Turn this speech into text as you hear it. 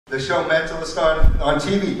The show Mentalist on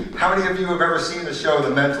TV. How many of you have ever seen the show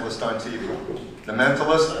The Mentalist on TV? The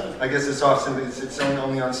Mentalist? I guess it's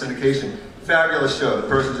only on syndication. Fabulous show. The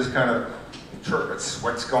person just kind of interprets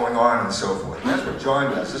what's going on and so forth. That's what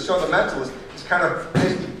John does. The show The Mentalist is kind of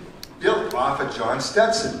built off of John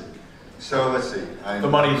Stetson. So let's see. The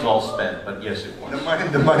money's all spent, but yes, it was.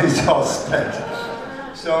 The money's all spent.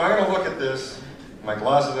 So I'm going to look at this. My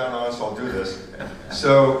glasses aren't on, so I'll do this.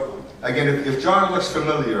 So again, if John looks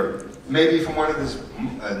familiar, maybe from one of his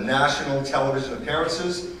national television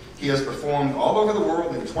appearances, he has performed all over the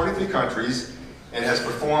world in 23 countries and has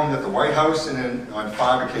performed at the White House and on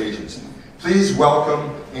 5 occasions. Please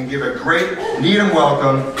welcome and give a great Needham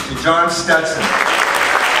welcome to John Stetson.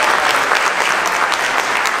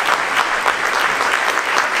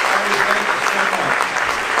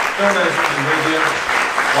 So nice to be with you.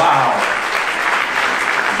 Wow.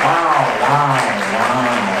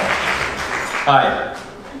 Hi.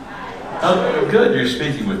 Oh, good, you're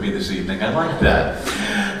speaking with me this evening. I like that.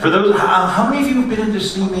 For those, how many of you have been in to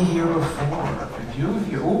see me here before? A few of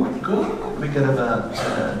you? Oh, good. We got about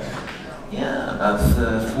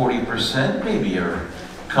 40% maybe are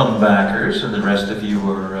comebackers, and the rest of you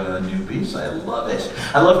are newbies. I love it.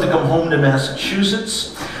 I love to come home to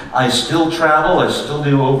Massachusetts. I still travel. I still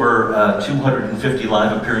do over 250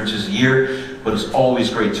 live appearances a year, but it's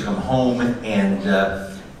always great to come home, and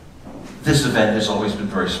this event has always been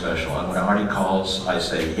very special. And when Artie calls, I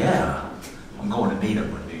say, yeah, I'm going to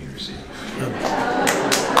Needham on New Year's Eve.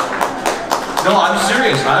 No, I'm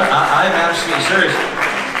serious. I'm absolutely serious.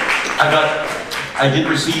 I did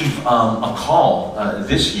receive a call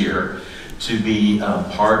this year to be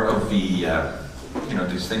part of the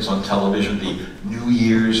these things on television, the New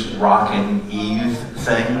Year's Rockin' Eve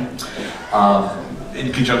thing,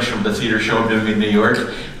 in conjunction with the theater show I'm doing in New York.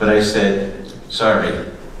 But I said, sorry,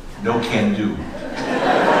 no can do.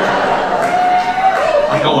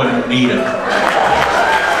 I'm going to Needham.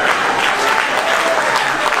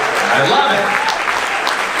 I love it.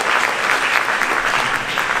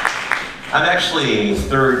 I'm actually a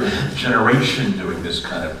 3rd generation doing this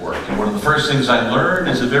kind of work. And one of the first things I learned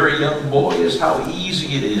as a very young boy is how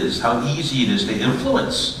easy it is to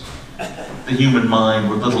influence the human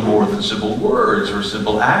mind with little more than simple words or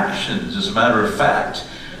simple actions. As a matter of fact,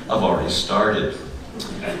 I've already started.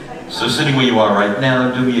 So sitting where you are right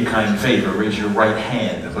now, do me a kind favor. Raise your right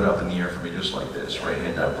hand and put it up in the air for me just like this. Right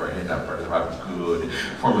hand up, right hand up, right hand up. Good.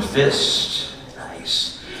 Form a fist.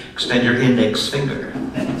 Nice. Extend your index finger.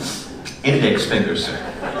 Index finger, sir.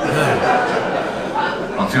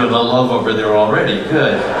 I'm feeling the love over there already.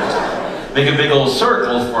 Good. Make a big old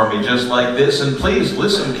circle for me, just like this. And please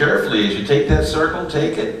listen carefully as you take that circle.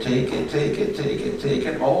 Take it, take it, take it, take it, take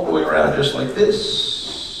it, all the way around, just like this.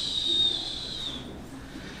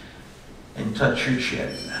 And touch your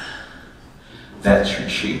chin. That's your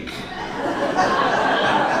cheek.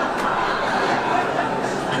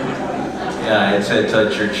 Yeah, it said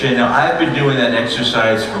touch your chin. Now, I've been doing that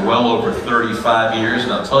exercise for well over 35 years,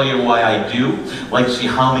 and I'll tell you why I do. I'd like to see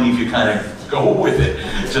how many of you kind of go with it.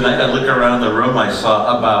 Tonight, I look around the room, I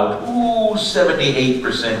saw about,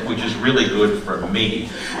 78%, which is really good for me.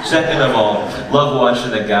 Second of all, love watching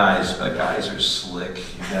the guys. The guys are slick.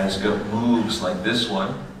 You guys got moves like this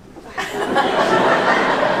one.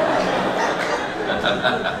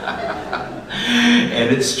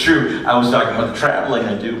 And it's true. I was talking about the traveling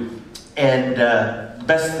I do. And the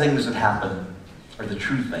best things that happen are the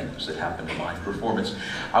true things that happen in live performance.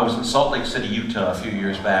 I was in Salt Lake City, Utah a few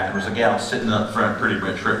years back. There was a gal sitting up front, pretty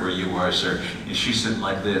much right where you are, sir. And she's sitting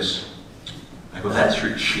like this. I go, that's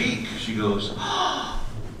your cheek. She goes,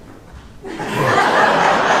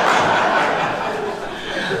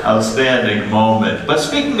 outstanding moment. But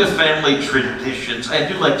speaking of family traditions, I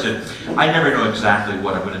never know exactly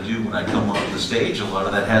what I'm going to do when I come on the stage. A lot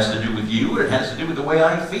of that has to do with you, or it has to do with the way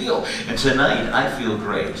I feel. And tonight, I feel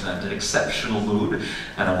great. I'm in an exceptional mood,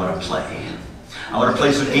 and I want to play. I want to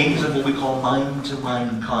play some games of what we call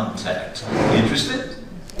mind-to-mind contact. Interested?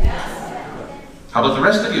 Yes. How about the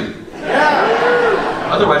rest of you? Yeah.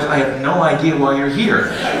 Otherwise, I have no idea why you're here.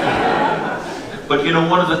 But you know,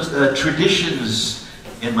 one of the traditions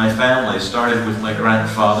in my family started with my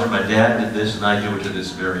grandfather. My dad did this, and I do it to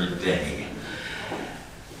this very day.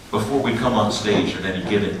 Before we come on stage on any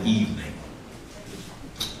given evening,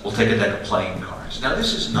 we'll take a deck of playing cards. Now,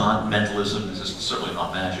 this is not mentalism, this is certainly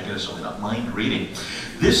not magic, and it's certainly not mind reading.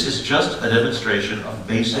 This is just a demonstration of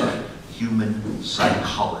basic human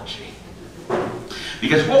psychology.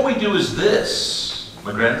 Because what we do is this.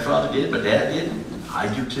 My grandfather did, my dad did, I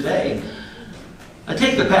do today. I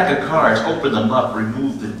take the pack of cards, open them up,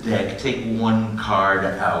 remove the deck, take one card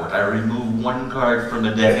out. I remove one card from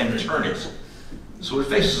the deck and turn it so it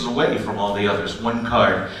faces away from all the others. One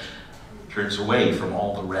card turns away from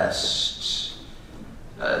all the rest.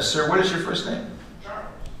 Sir, what is your first name? Charles.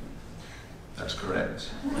 That's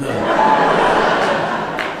correct.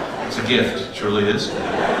 It's a gift, it truly is.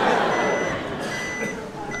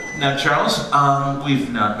 Now, Charles,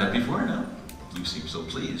 we've not met before, no? You seem so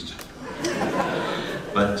pleased.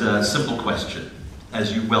 But simple question.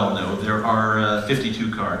 As you well know, there are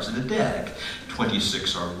 52 cards in the deck.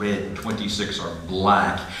 26 are red, 26 are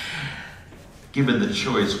black. Given the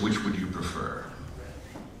choice, which would you prefer?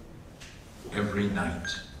 Every night.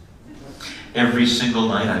 Every single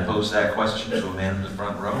night I pose that question to a man in the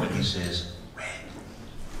front row and he says, red.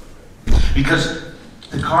 Because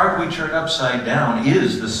the card we turn upside down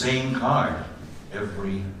is the same card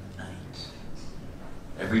every night.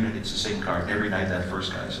 Every night it's the same card. Every night that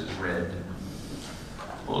first guy says red.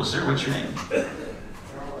 Hello, sir, what's your name?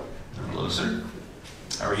 Hello, sir.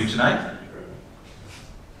 How are you tonight?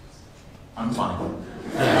 I'm fine.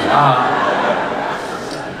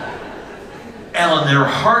 Alan, there are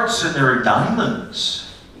hearts and there are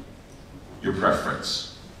diamonds. Your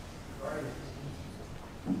preference?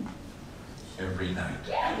 Every night.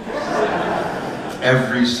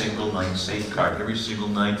 Every single night, same card. Every single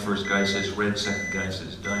night, first guy says red, second guy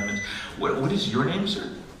says diamonds. What is your name, sir?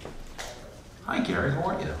 Hi, Gary, how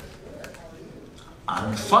are you?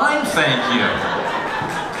 I'm fine, thank you.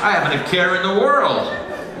 I haven't a care in the world.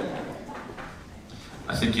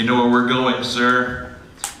 I think you know where we're going, sir.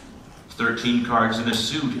 13 cards in a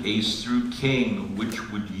suit, ace through king.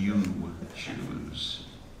 Which would you choose?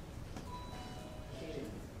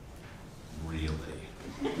 Really?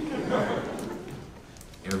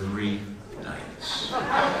 Every night.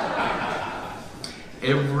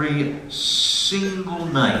 Every single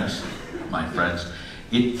night, my friends,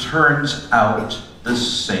 it turns out the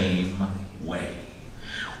same way.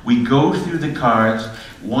 We go through the cards,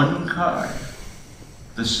 one card,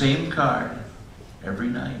 the same card, every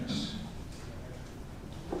night.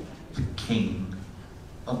 The King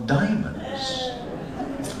of Diamonds.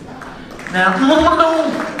 Now,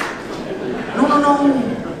 no.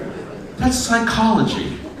 That's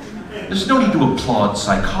psychology. There's no need to applaud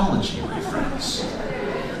psychology, my friends.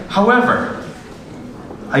 However,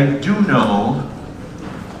 I do know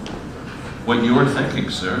what you're thinking,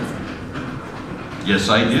 sir. Yes,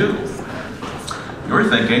 I do. You're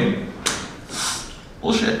thinking,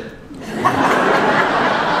 bullshit.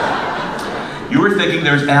 You were thinking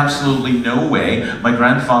there's absolutely no way. My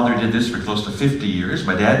grandfather did this for close to 50 years.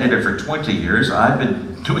 My dad did it for 20 years. I've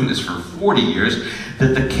been doing this for 40 years.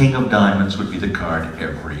 That the King of Diamonds would be the card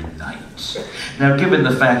every night. Now, given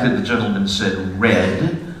the fact that the gentleman said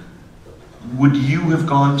red, would you have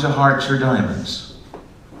gone to hearts or diamonds?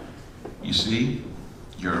 You see,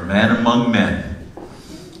 you're a man among men.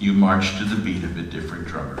 You march to the beat of a different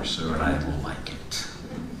drummer, sir, and I like it.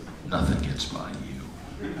 Nothing gets by you.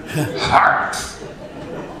 Heart!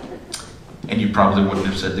 And you probably wouldn't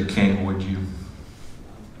have said the king, would you?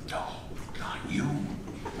 No, not you.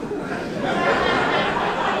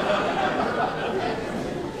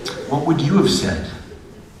 What would you have said?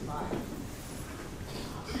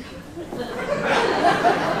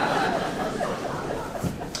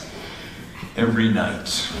 Every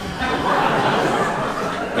night.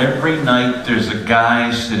 Every night there's a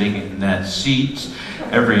guy sitting in that seat.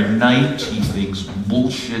 Every night he thinks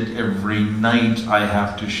bullshit. Every night I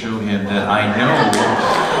have to show him that I know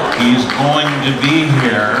he's going to be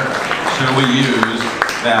here. So we use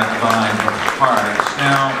that 5 of hearts.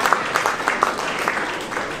 Now,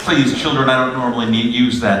 please, children, I don't normally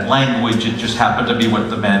use that language. It just happened to be what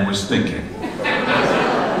the man was thinking.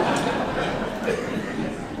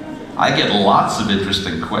 I get lots of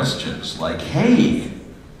interesting questions like, hey,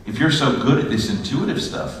 if you're so good at this intuitive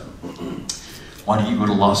stuff, why don't you go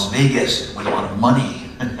to Las Vegas and win a lot of money?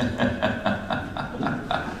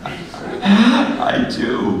 I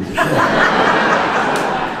do.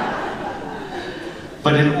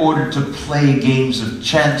 But in order to play games of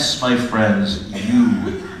chance, my friends, you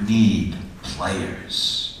need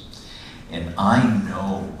players. And I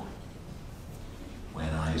know when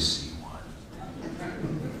I see one.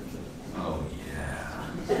 Oh yeah.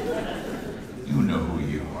 You know who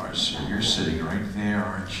you are, sir. You're sitting right there,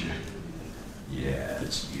 aren't you? Yeah,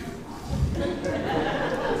 it's you.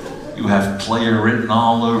 You have player written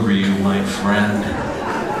all over you, my friend.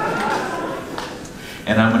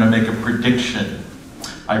 And I'm going to make a prediction.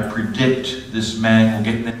 I predict this man will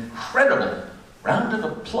get an incredible round of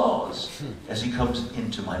applause as he comes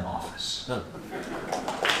into my office.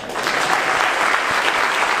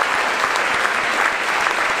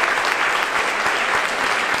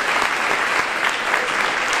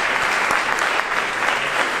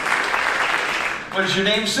 What is your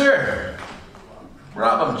name, sir?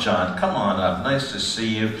 Rob, John. Come on up. Nice to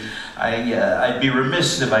see you. I'd be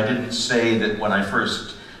remiss if I didn't say that when I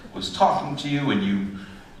first was talking to you and you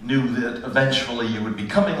knew that eventually you would be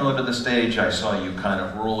coming onto the stage, I saw you kind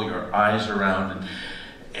of roll your eyes around.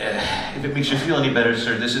 And if it makes you feel any better,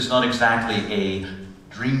 sir, this is not exactly a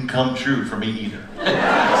dream come true for me either.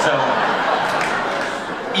 So,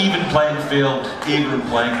 even playing field,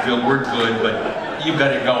 we're good, but you've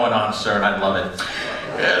got it going on, sir, and I love it.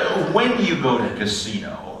 When you go to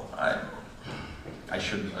casino, I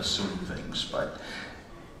shouldn't assume things, but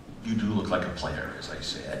you do look like a player, as I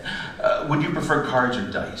said. Would you prefer cards or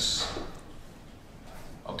dice?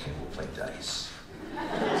 Okay, we'll play dice.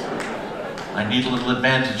 I need a little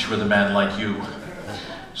advantage with a man like you.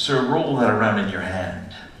 Sir, roll that around in your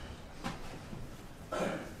hand.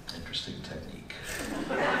 Interesting technique.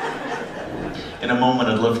 In a moment,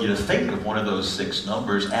 I'd love you to think of one of those 6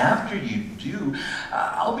 numbers. After you do,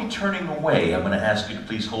 I'll be turning away. I'm going to ask you to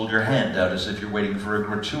please hold your hand out as if you're waiting for a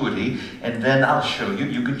gratuity, and then I'll show you.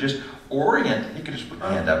 You can just orient, you can just put your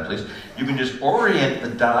hand out, please. You can just orient the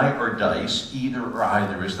die or dice, either or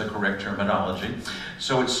either is the correct terminology.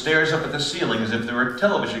 So it stares up at the ceiling as if there were a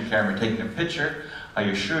television camera taking a picture. I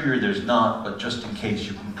assure you there's not, but just in case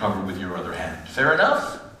you can cover with your other hand. Fair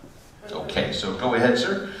enough? Okay, so go ahead,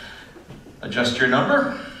 sir. Adjust your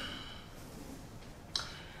number.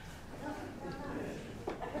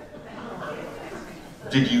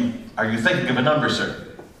 Are you thinking of a number,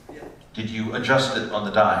 sir? Did you adjust it on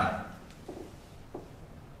the die?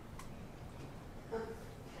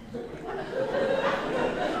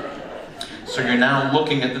 So you're now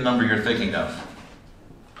looking at the number you're thinking of.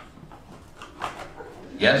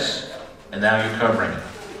 Yes? And now you're covering it.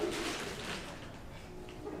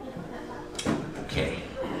 Okay.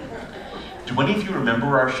 Do any of you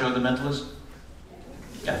remember our show, The Mentalist?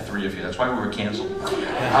 Yeah, 3 of you. That's why we were canceled.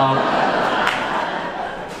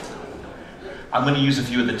 I'm going to use a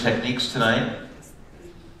few of the techniques tonight.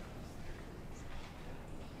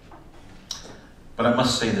 But I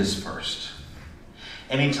must say this first.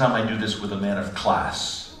 Anytime I do this with a man of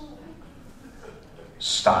class,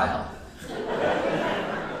 style,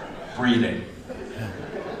 breeding,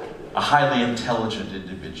 a highly intelligent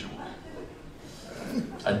individual,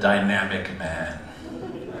 a dynamic man,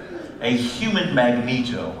 a human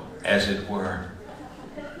Magneto, as it were.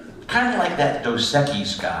 Kind of like that Dos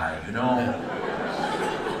Equis guy, you know?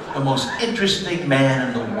 The most interesting man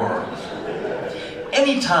in the world.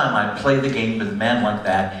 Anytime I play the game with a man like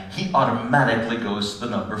that, he automatically goes to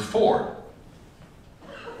the number 4.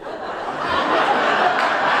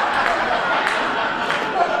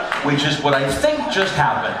 Which is what I think just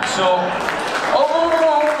happened. So,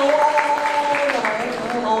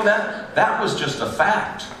 no, that was just a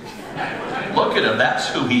fact. Look at him, that's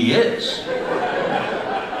who he is.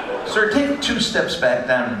 Sir, take 2 steps back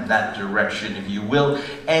down in that direction, if you will,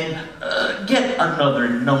 and get another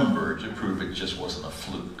number to prove it just wasn't a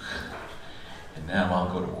fluke. And now I'll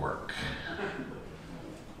go to work.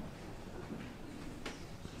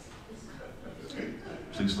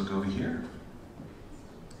 Please look over here.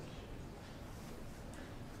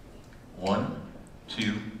 1,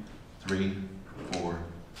 2, 3, 4,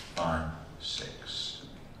 5, 6.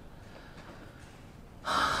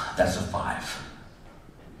 That's a 5.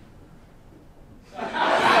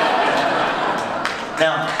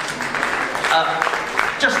 Now,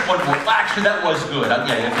 just one more. Actually, that was good.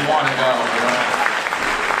 Yeah, if you want to go.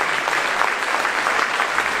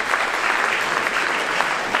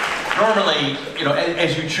 Normally, you know,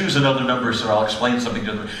 as you choose another number, sir, I'll explain something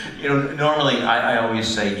to them. You know, normally I always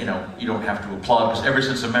say, you know, you don't have to applaud, because ever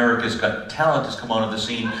since America's Got Talent has come onto the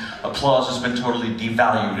scene, applause has been totally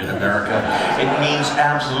devalued in America. It means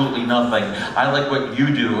absolutely nothing. I like what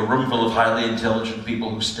you do, a room full of highly intelligent people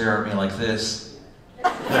who stare at me like this.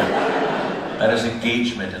 That is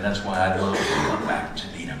engagement, and that's why I love to come back to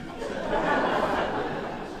Needham.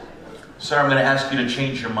 Sir, I'm going to ask you to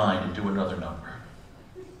change your mind and do another number.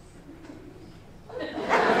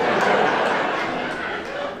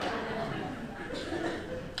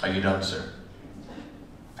 Are you done, sir?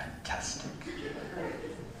 Fantastic.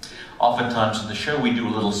 Oftentimes in the show, we do a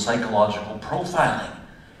little psychological profiling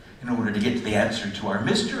in order to get to the answer to our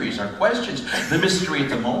mysteries, our questions. The mystery at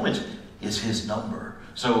the moment is his number.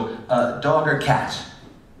 So, dog or cat?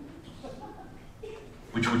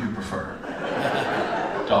 Which would you prefer?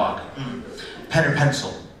 Dog. Pen or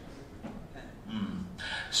pencil?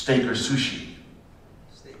 Steak or sushi?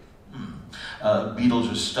 Steak.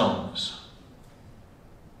 Beatles or Stones?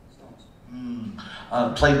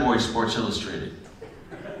 Playboy, Sports Illustrated.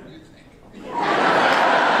 What do you think?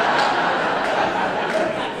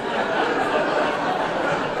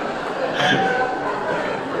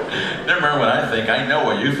 think. I know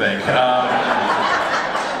what you think.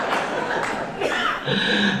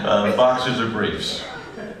 Boxers or briefs?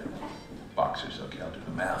 Boxers, okay, I'll do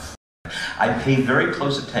the math. I pay very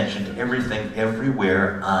close attention to everything,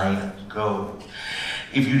 everywhere I go.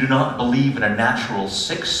 If you do not believe in a natural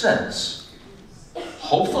sixth sense,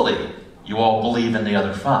 hopefully you all believe in the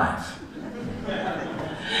other five.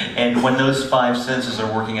 And when those five senses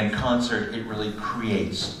are working in concert, it really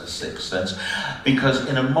creates a sixth sense. Because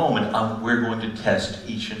in a moment, we're going to test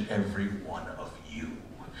each and every one of you.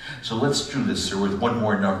 So let's do this, sir, with one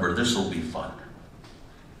more number. This will be fun.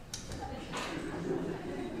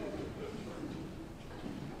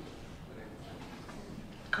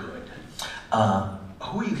 Good.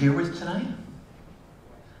 Who are you here with tonight?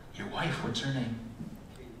 Your wife, what's her name?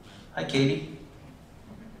 Hi, Katie.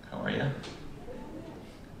 How are you?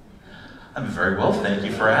 I'm very well, thank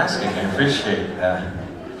you for asking. I appreciate that.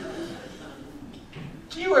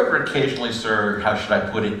 Do you ever occasionally, sir, how should I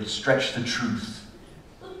put it, stretch the truth?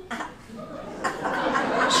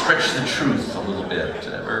 Stretch the truth a little bit.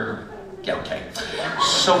 Ever? Yeah, okay.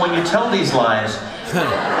 So when you tell these lies,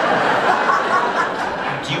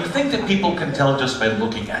 do you think that people can tell just by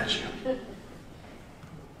looking at you?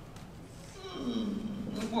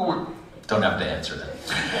 Don't have to answer that.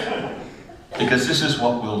 Because this is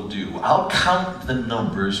what we'll do. I'll count the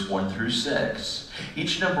numbers 1 through 6.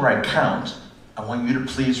 Each number I count, I want you to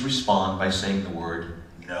please respond by saying the word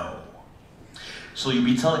no. So you'll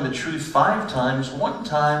be telling the truth 5 times, 1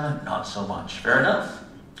 time, not so much. Fair enough?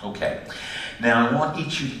 Okay. Now I want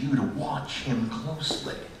each of you to watch him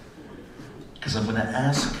closely. Because I'm going to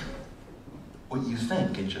ask what you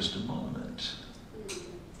think in just a moment.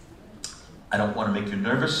 I don't want to make you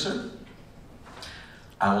nervous, sir.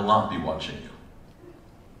 I will not be watching you.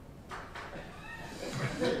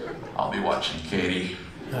 I'll be watching Katie.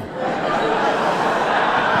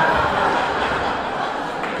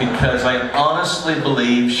 Because I honestly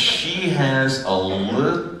believe she has a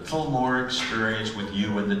little more experience with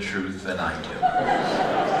you and the truth than I do.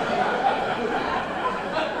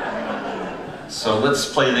 So let's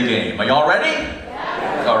play the game. Are y'all ready?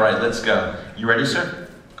 Yeah. All right, let's go. You ready, sir?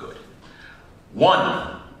 Good. 1.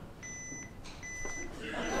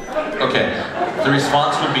 Okay, the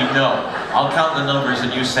response would be no. I'll count the numbers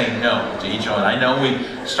and you say no to each one. I know we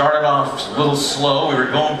started off a little slow. We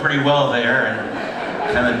were going pretty well there and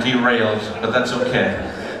kind of derailed, but that's okay.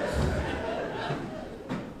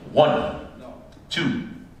 1, 2.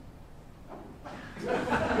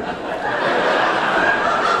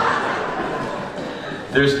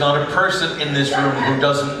 There's not a person in this room who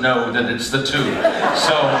doesn't know that it's the 2.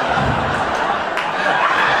 So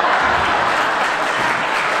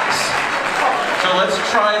let's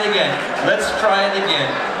try it again. Let's try it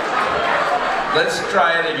again. Let's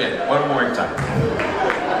try it again. One more time.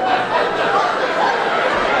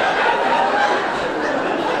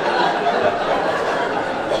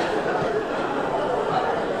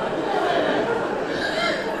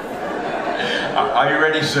 Are you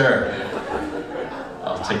ready, sir?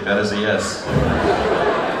 I'll take that as a yes.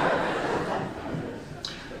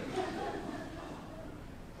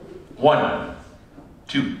 1,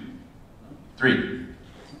 2, 3.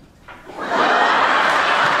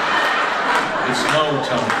 It's no,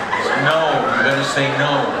 Tony. It's no. You better say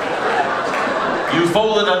no. You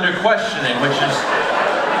folded under questioning, which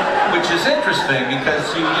is interesting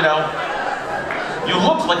because you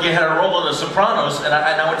looked like you had a role in The Sopranos, and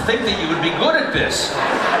I would think that you would be good at this.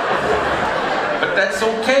 But that's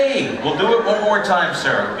okay. We'll do it one more time,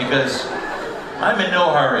 sir, because I'm in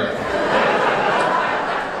no hurry.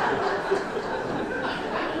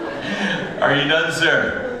 Are you done,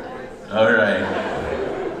 sir? All right.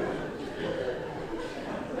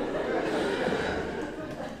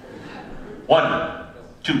 One,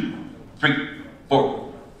 2, 3,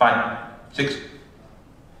 4, 5, 6.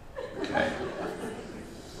 Okay.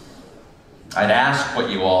 I'd ask what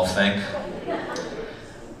you all think,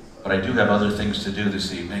 but I do have other things to do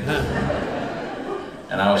this evening.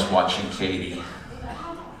 And I was watching Katie.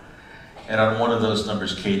 And on one of those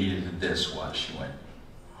numbers, Katie did this. Watch, she went.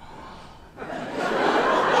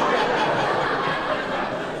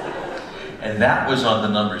 And that was on the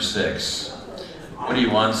number 6. What do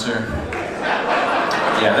you want, sir?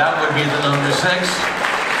 Yeah, that would be the number 6.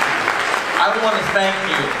 I want to thank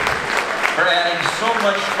you for adding so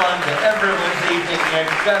much fun to everyone's evening here.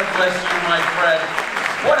 God bless you, my friend.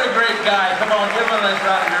 What a great guy. Come on, give him a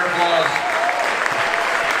round of your applause.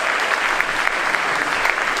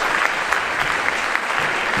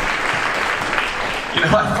 You know,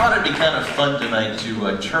 I thought it'd be kind of fun tonight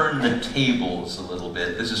to turn the tables a little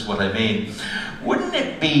bit. This is what I mean. Wouldn't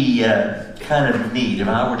it be kind of neat if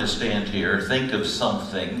I were to stand here, think of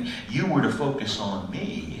something, you were to focus on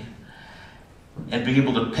me, and be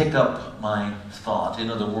able to pick up my thought? In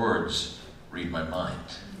other words, read my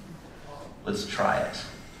mind. Let's try it.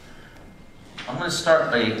 I'm going to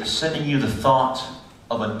start by sending you the thought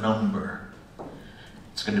of a number.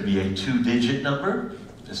 It's going to be a 2-digit number.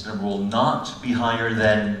 This number will not be higher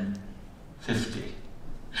than 50.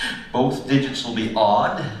 Both digits will be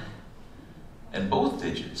odd, and both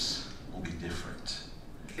digits will be different.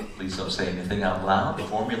 Please don't say anything out loud.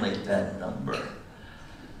 Formulate that number.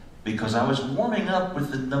 Because I was warming up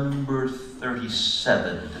with the number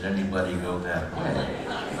 37. Did anybody go that way?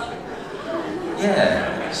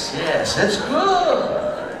 Yes, that's good.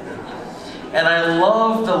 And I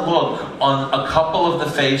love the look on a couple of the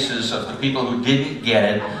faces of the people who didn't get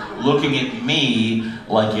it, looking at me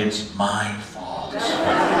like it's my fault.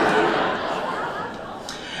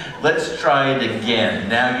 Let's try it again.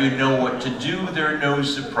 Now you know what to do. There are no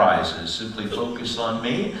surprises. Simply focus on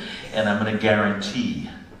me, and I'm going to guarantee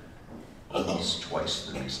at least twice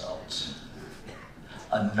the results.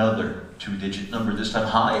 Another 2-digit number, this time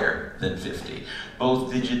higher than 50.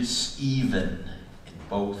 Both digits even, and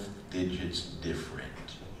both digits different.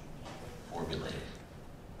 Formulated.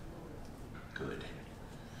 Good.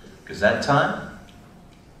 Because that time,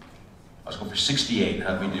 I was going for 68.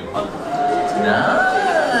 How'd we do?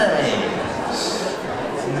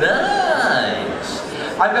 Nice.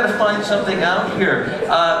 I've got to find something out here.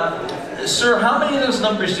 Sir, how many of those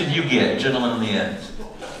numbers did you get, gentlemen, in the end?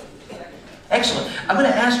 Excellent. I'm going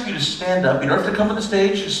to ask you to stand up. You don't have to come on the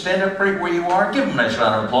stage. Just stand up right where you are. Give them a nice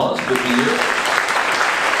round of applause. Good for you.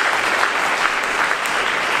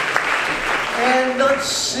 And let's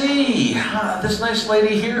see. This nice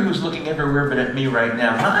lady here who's looking everywhere but at me right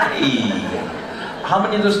now. Hi. How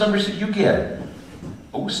many of those numbers did you get?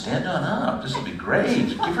 Oh, stand on up. This will be great.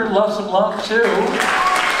 Give her lots of love, too.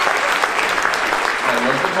 I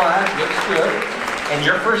love the class. Looks good. And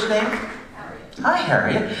your first name? Hi,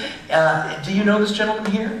 Harriet. Do you know this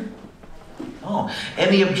gentleman here? Oh,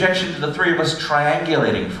 any objection to the three of us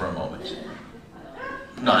triangulating for a moment?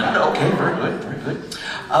 None? Okay, very good, very good.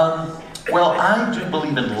 Well, I do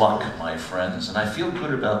believe in luck, my friends, and I feel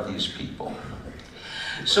good about these people.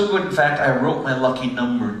 So good, in fact, I wrote my lucky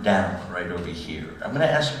number down right over here. I'm going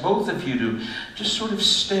to ask both of you to just sort of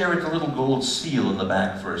stare at the little gold seal in the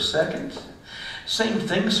back for a second. Same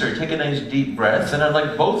thing, sir. Take a nice deep breath, and I'd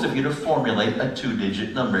like both of you to formulate a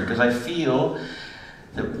 2-digit number, because I feel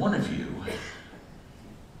that one of you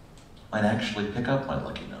might actually pick up my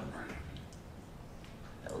lucky number.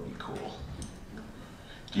 That would be cool.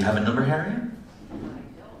 Do you have a number, Harriet?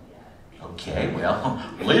 Okay, well,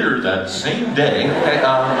 later that same day. Okay,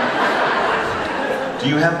 do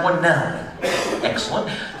you have one now? Excellent.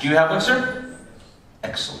 Do you have one, sir?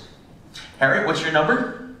 Excellent. Harriet, what's your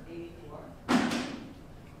number?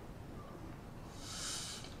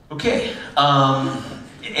 Okay,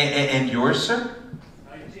 and yours, sir?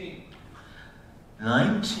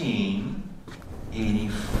 19.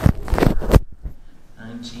 1984.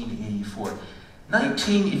 1984.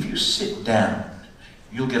 19, if you sit down,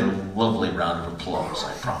 you'll get a lovely round of applause,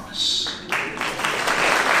 I promise.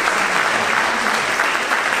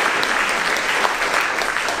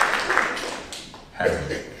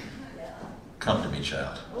 Harry, come to me,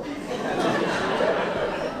 child.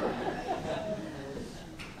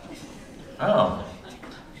 Oh,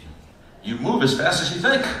 you move as fast as you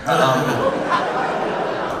think.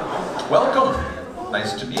 Welcome.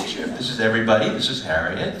 Nice to meet you. This is everybody. This is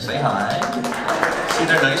Harriet. Say hi. See,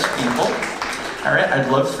 they're nice people. Harriet, I'd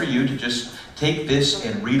love for you to just take this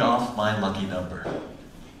and read off my lucky number.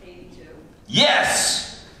 82.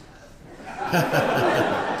 Yes!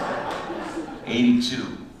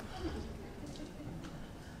 82.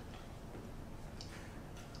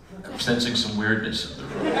 I'm sensing some weirdness in the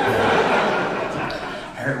room.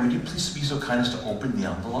 Harriet, would you please be so kind as to open the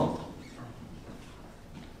envelope?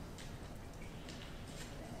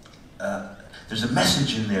 There's a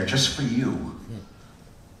message in there just for you.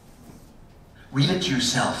 Read it to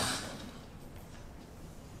yourself.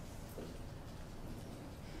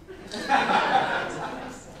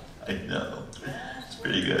 I know. It's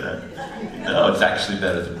pretty good, huh? No, it's actually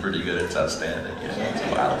better than pretty good. It's outstanding. You know, it's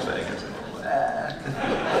a wild thing. It's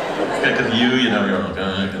because you know, you're like,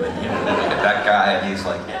 and then you look at that guy, and he's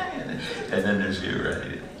like, and then there's you,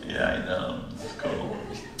 right? Yeah, I know. It's cool.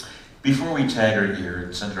 Before we tag her here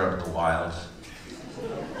and send her out in the wild,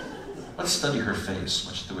 let's study her face,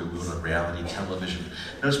 much the way we would on reality television.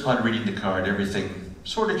 Notice upon reading the card, everything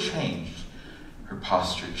sort of changed. Her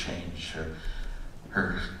posture changed.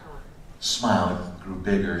 Her smile grew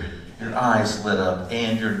bigger. Your eyes lit up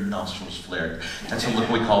and your nostrils flared. That's a look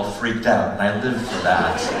we call freaked out, and I live for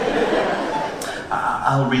that.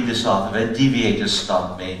 I'll read this off of it. DVA just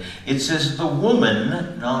stopped me. It says, the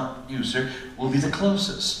woman, not user, will be the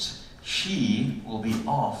closest. She will be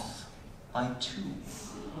off by 2.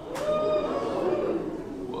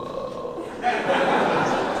 Whoa.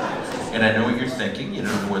 And I know what you're thinking. You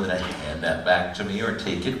don't know whether to hand that back to me or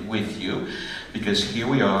take it with you. Because here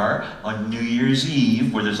we are on New Year's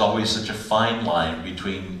Eve, where there's always such a fine line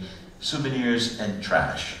between souvenirs and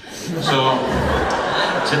trash. So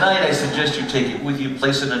tonight I suggest you take it with you,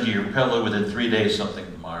 place it under your pillow. Within 3 days, something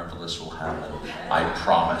marvelous will happen. I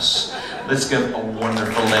promise. Let's give a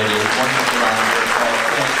wonderful lady a wonderful round of applause.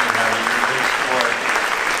 Thank you, Harry, for this work.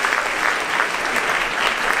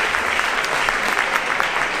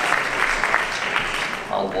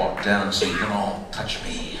 I'll walk down so you can all touch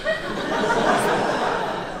me.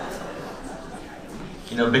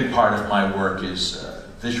 You know, a big part of my work is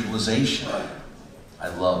visualization. I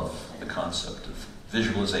love the concept of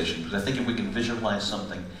visualization because I think if we can visualize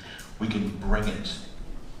something, we can bring it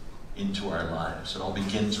into our lives. It all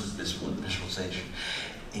begins with visualization.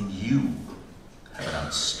 And you have an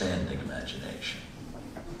outstanding imagination,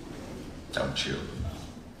 don't you?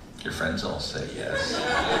 Your friends all say yes.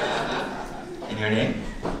 And your name?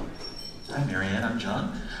 Hi, Marianne, I'm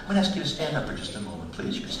John. I'm going to ask you to stand up for just a moment,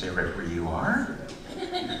 please. You can stay right where you are.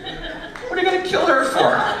 What are you going to kill her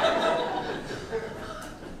for?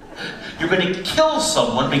 You're going to kill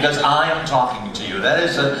someone because I am talking to you.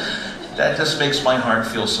 That just makes my heart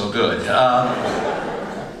feel so good.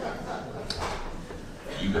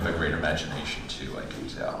 You have a great imagination too, I can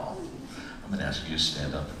tell. I'm going to ask you to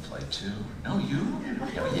stand up and play too. No, you?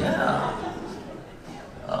 Yeah.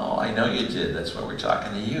 Oh, I know you did. That's why we're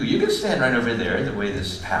talking to you. You can stand right over there, the way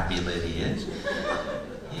this happy lady is.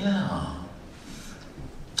 Yeah.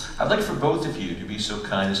 I'd like for both of you to be so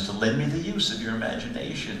kind as to lend me the use of your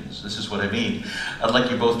imaginations. This is what I mean. I'd like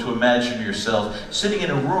you both to imagine yourself sitting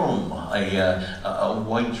in a room, a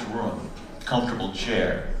white room, comfortable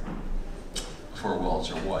chair. 4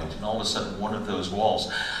 walls are white, and all of a sudden one of those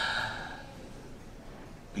walls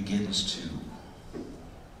begins to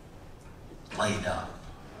light up,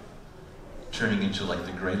 turning into like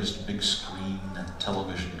the greatest big screen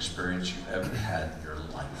television experience you've ever had in your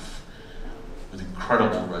life, with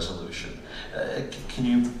incredible resolution. Can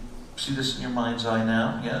you see this in your mind's eye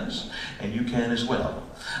now? Yes? And you can as well.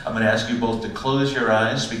 I'm going to ask you both to close your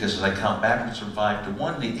eyes, because as I count backwards from 5 to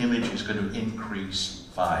 1, the image is going to increase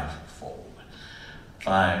 5-fold.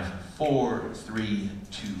 5, 4, 3,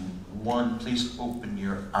 2, 1. Please open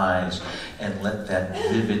your eyes and let that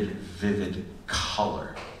vivid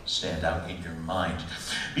color stand out in your mind.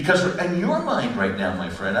 Because in your mind right now, my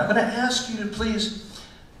friend, I'm going to ask you to please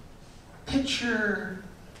picture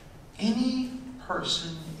any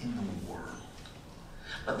person in the world.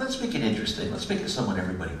 But let's make it interesting. Let's make it someone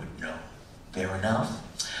everybody would know. Fair enough?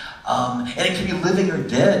 And it can be living or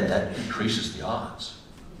dead. That increases the odds.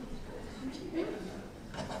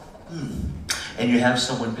 And you have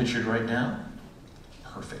someone pictured right now?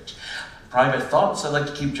 Perfect. Private thoughts, I like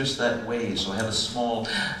to keep just that way, so I have a small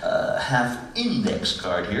half index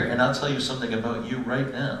card here, and I'll tell you something about you right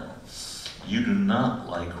now. You do not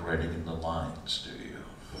like writing in the lines, do you?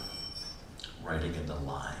 Writing in the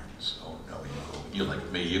lines. Oh no, you like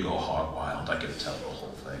me, you go hog wild. I can tell the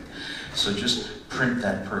whole thing. So just print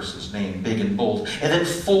that person's name big and bold, and then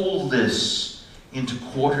fold this into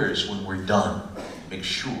quarters when we're done. Make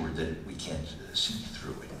sure that we can't see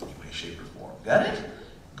through it in any way, shape, or form. Got it?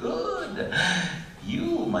 Good.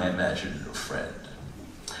 You, my imaginative friend.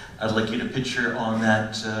 I'd like you to picture on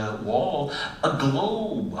that wall a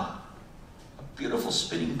globe. Beautiful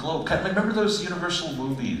spinning globe. Remember those Universal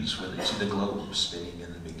movies where they see the globe spinning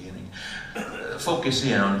in the beginning? Focus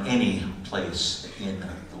in on any place in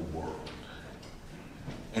the world.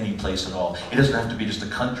 Any place at all. It doesn't have to be just a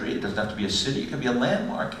country. It doesn't have to be a city. It can be a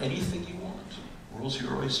landmark. Anything you want. World's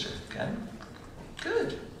your oyster. Okay?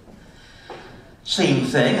 Good. Same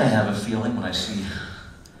thing. I have a feeling when I see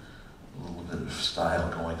a little bit of style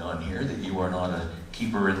going on here that you are not a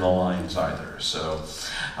keeper in the lines either. So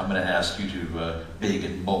I'm going to ask you to, big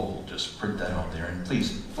and bold, just print that on there, and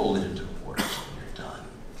please fold it into quarters when you're done.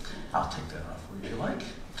 I'll take that off if you like.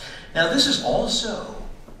 Now this is also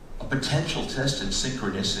a potential test in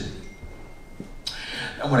synchronicity.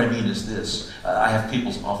 And what I mean is this. I have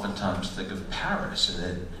people oftentimes think of Paris and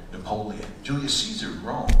then Napoleon, Julius Caesar,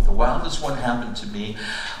 Rome. The wildest one happened to me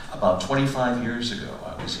about 25 years ago.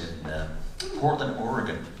 I was in Portland,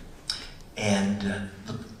 Oregon. And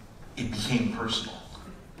it became personal.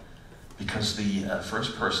 Because the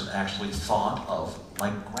first person actually thought of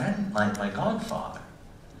my godfather.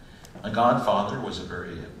 My godfather was a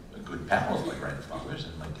good pal of my grandfather's,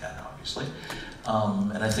 and my dad, obviously.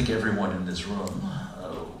 And I think everyone in this room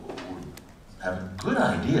would have a good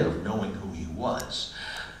idea of knowing who he was.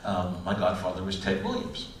 My godfather was Ted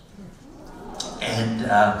Williams. And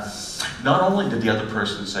not only did the other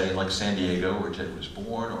person say, like San Diego, where Ted was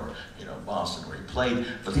born, or Boston, where he played,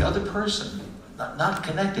 but the other person, not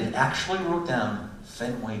connected, actually wrote down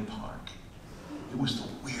Fenway Park. It was the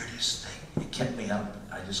weirdest thing. It kept me up.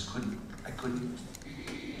 I couldn't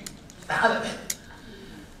fathom it.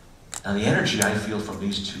 Now the energy I feel from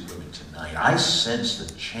these two women tonight, I sense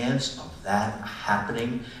the chance of that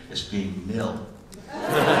happening as being nil.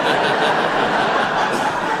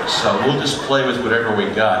 So we'll just play with whatever we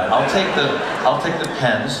got. I'll take the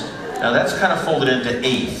pens. Now that's kind of folded into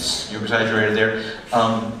eighths. You exaggerated there.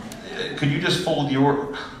 Could you just fold your,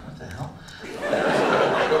 what the hell?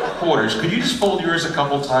 Quarters. Could you just fold yours a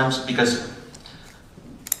couple times? Because,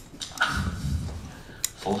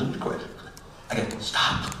 fold it into quarters. Again,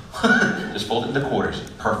 stop. Just fold it into quarters.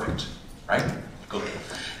 Perfect. Right? Good.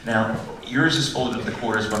 Now, yours is folded into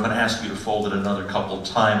quarters, but I'm going to ask you to fold it another couple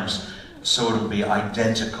times so it'll be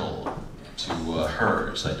identical to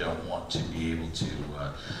hers. I don't want to be able to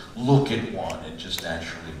look at one and just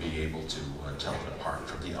naturally be able to tell it apart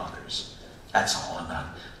from the others. That's all.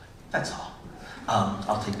 That's all.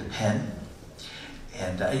 I'll take the pen,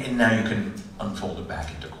 and now you can unfold it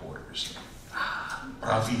back into quarters.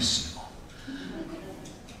 Bravissimo.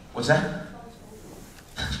 What's that?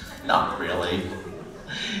 Not really.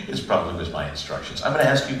 It's probably was my instructions. I'm going to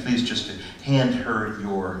ask you please just to hand her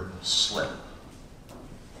your slip.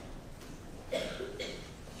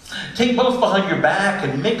 Take both behind your back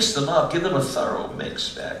and mix them up. Give them a thorough mix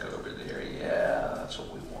back over there. Yeah, that's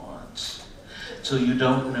what we want. So you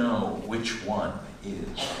don't know which one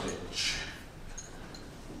is which.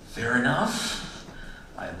 Fair enough?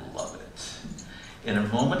 I love it. In a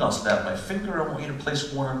moment, I'll snap my finger. I want you to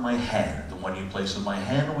place one on my hand. The one you place on my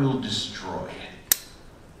hand will destroy it.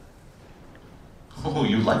 Oh,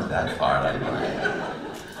 you like that part, I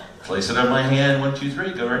like. Place it on my hand, 1, 2,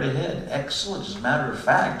 3, go right ahead. Excellent. As a matter of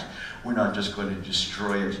fact, we're not just going to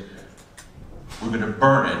destroy it, we're going to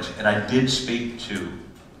burn it. And I did speak to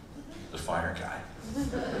the fire guy.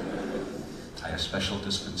 I have special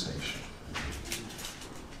dispensation.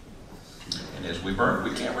 And as we burn,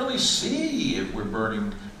 we can't really see if we're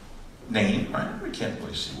burning name, right? We can't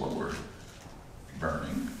really see what we're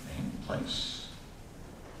burning, name, place.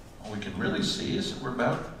 All we can really see is that we're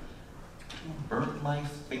about to burn my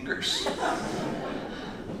fingers.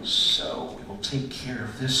 So we will take care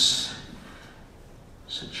of this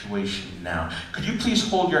situation now. Could you please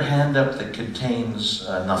hold your hand up that contains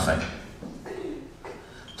nothing?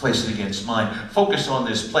 Place it against mine. Focus on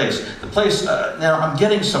this place. The place, now I'm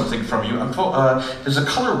getting something from you. Does the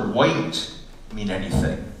color white mean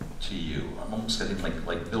anything to you? I'm almost getting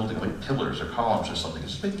like building like pillars or columns or something.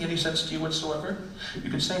 Is this making any sense to you whatsoever? You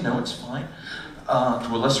can say no, it's fine. To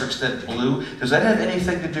a lesser extent, blue. Does that have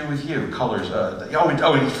anything to do with you? Colors.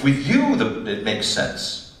 With you, it makes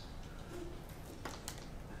sense.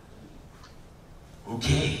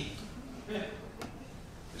 Okay.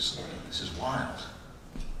 This is wild.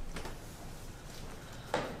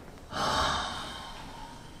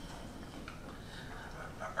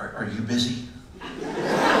 Are you busy?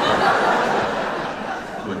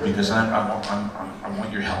 Good, because I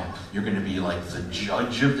want your help. You're going to be like the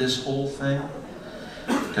judge of this whole thing.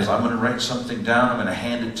 Because I'm going to write something down, I'm going to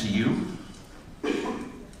hand it to you.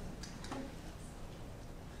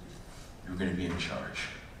 You're going to be in charge.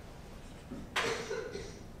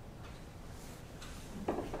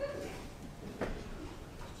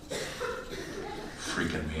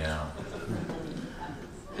 Freaking me out.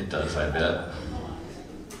 It does, I bet.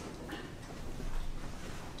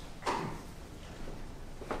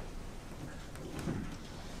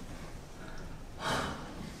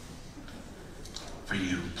 For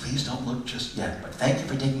you, please don't look just yet, but thank you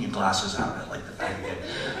for taking your glasses out. I like the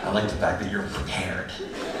fact that you're prepared.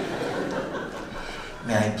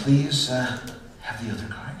 May I please have the other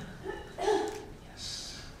card?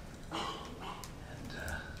 Yes. And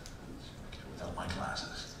without my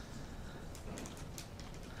glasses.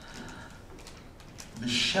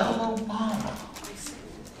 Michelle Obama.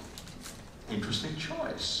 Interesting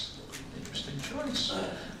choice. Interesting choice.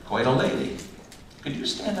 Quite a lady. Could you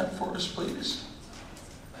stand up for us, please?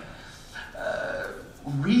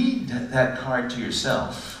 Read that card to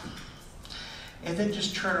yourself, and then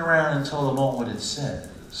just turn around and tell them all what it says.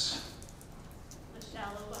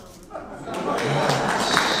 Michelle Obama.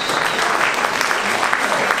 Yes.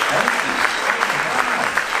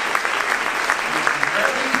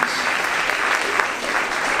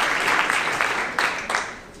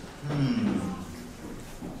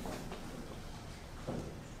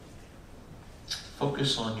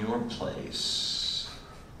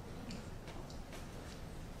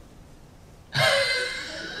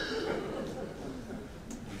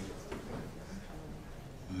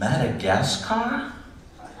 Madagascar?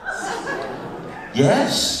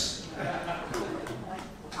 Yes.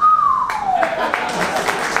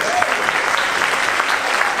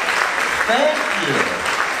 Thank you.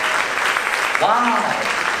 Wow.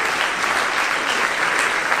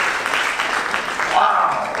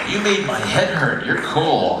 Wow, you made my head hurt. You're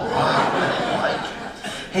cool. Wow, I like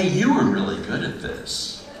it. Hey, you were really good at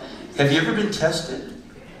this. Have you ever been tested?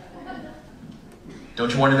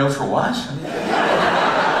 Don't you want to know for what?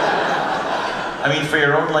 I mean, for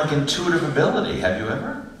your own, like, intuitive ability. Have you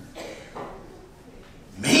ever?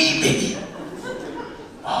 Maybe.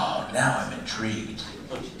 Oh, now I'm intrigued.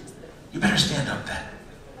 You better stand up then.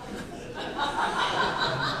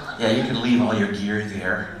 Yeah, you can leave all your gear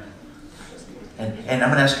there. And I'm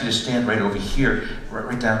going to ask you to stand right over here,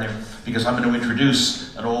 right down there, because I'm going to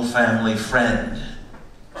introduce an old family friend.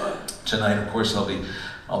 Tonight, of course, I'll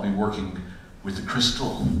be working with the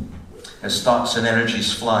crystal. As thoughts and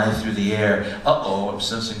energies fly through the air. Uh-oh, I'm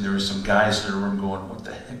sensing there are some guys in the room going, what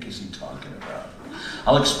the heck is he talking about?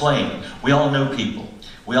 I'll explain. We all know people.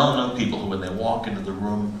 We all know people who, when they walk into the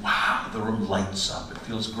room, wow, the room lights up. It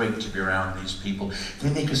feels great to be around these people.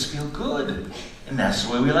 They make us feel good. And that's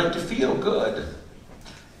the way we like to feel, good.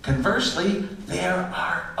 Conversely, there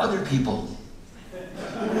are other people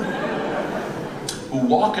who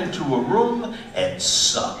walk into a room and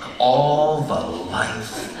suck all the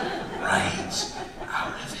life right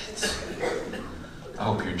out of it. I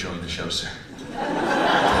hope you're enjoying the show, sir.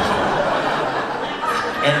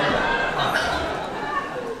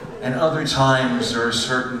 And other times there are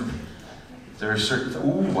certain,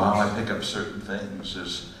 ooh, wow, I pick up certain things.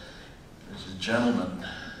 There's a gentleman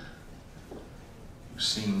who's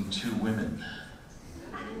seen two women.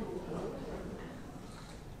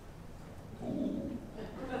 Ooh.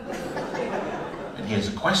 And he has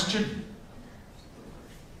a question.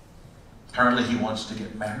 Apparently he wants to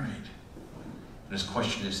get married. And his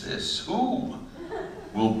question is this: who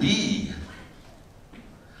will be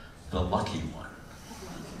the lucky one?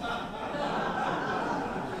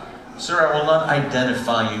 Sir, I will not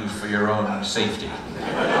identify you for your own safety.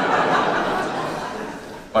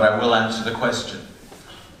 But I will answer the question.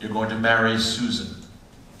 You're going to marry Susan.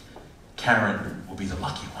 Karen will be the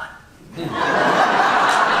lucky one. Every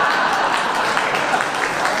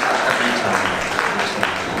time.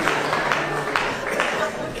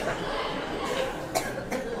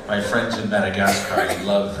 My friends in Madagascar, I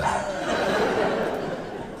love that.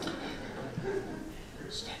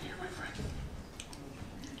 Stand here, my friend.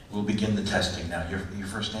 We'll begin the testing now. Your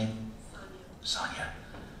first name? Sonia.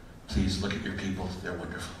 Please look at your people. They're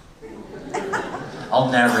wonderful. I'll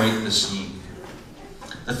narrate the scene.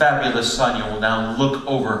 The fabulous Sonia will now look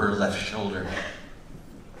over her left shoulder.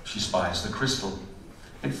 She spies the crystal.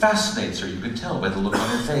 It fascinates her, you can tell by the look on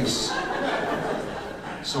her face.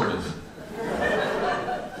 Sort of.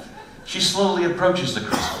 She slowly approaches the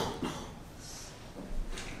crystal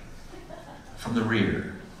from the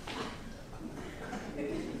rear.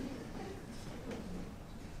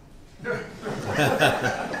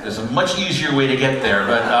 There's a much easier way to get there,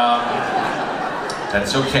 but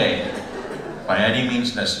that's okay. By any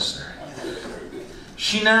means necessary.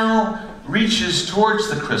 She now reaches towards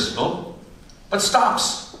the crystal, but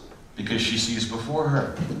stops because she sees before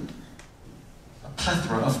her a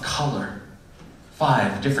plethora of color.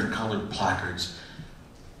 5 different colored placards.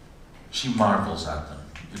 She marvels at them.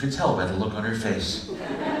 You can tell by the look on her face.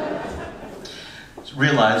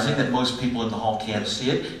 Realizing that most people in the hall can't see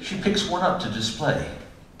it, she picks one up to display.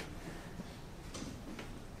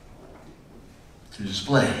 To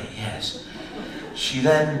display, yes. She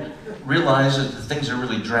then realizes that things are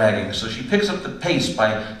really dragging, so she picks up the pace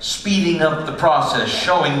by speeding up the process,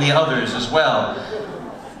 showing the others as well.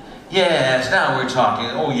 Yes, now we're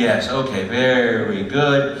talking. Oh yes, okay, very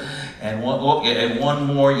good. And one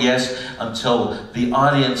more, yes, until the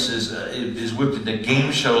audience is whipped into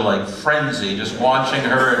game show-like frenzy, just watching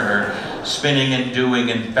her and her spinning and doing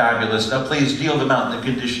and fabulous. Now please deal them out in the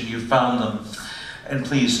condition you found them. And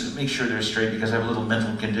please make sure they're straight, because I have a little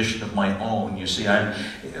mental condition of my own. You see,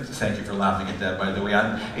 thank you for laughing at that, by the way.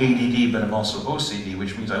 I'm ADD, but I'm also OCD,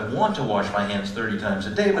 which means I want to wash my hands 30 times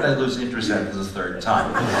a day, but I lose interest after the 3rd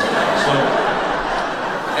time. So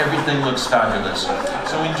everything looks fabulous.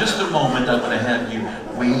 So in just a moment, I'm going to have you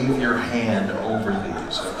wave your hand over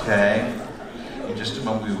these, okay? In just a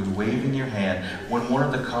moment, we would wave in your hand. When one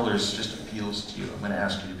of the colors just appeals to you, I'm going to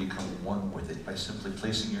ask you to become one with it by simply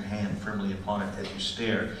placing your hand firmly upon it as you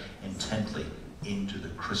stare intently into the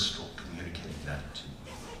crystal, communicating that to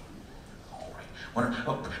you. All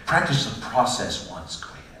right. Practice the process once. Go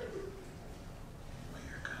ahead. Oh,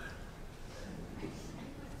 you're good.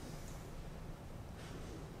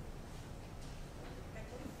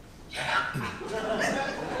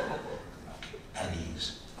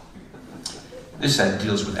 This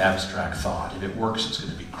deals with abstract thought. If it works, it's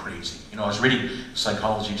going to be crazy. You know, I was reading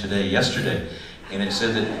Psychology Today yesterday, and it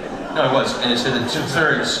said that, no, it was, and it said that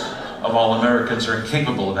 2/3 of all Americans are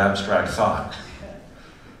incapable of abstract thought.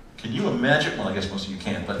 Can you imagine? Well, I guess most of you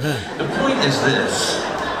can't, but the point is this.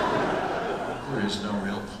 There is no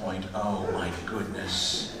real point. Oh, my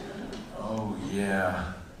goodness. Oh,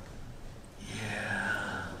 yeah.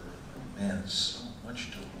 Yeah. Man, so much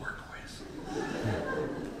to work with.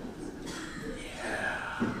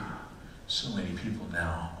 Yeah. So many people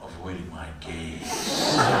now avoiding my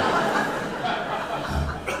gaze.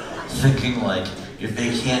 Thinking like, if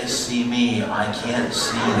they can't see me, I can't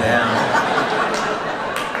see them.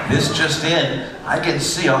 This just in, I can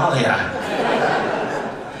see all of you.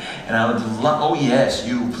 And I would love, oh yes,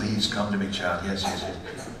 you, please come to me, child. Yes, yes,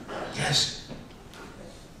 yes. Yes.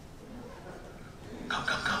 Come,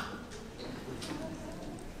 come, come.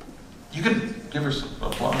 You can give her some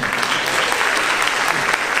applause.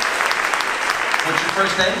 What's your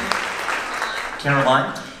first name?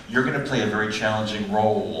 Caroline. You're going to play a very challenging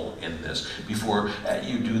role in this. Before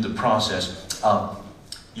you do the process,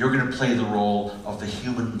 you're going to play the role of the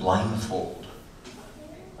human blindfold.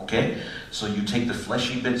 Okay? So you take the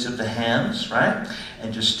fleshy bits of the hands, right?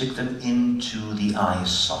 And just stick them into the eye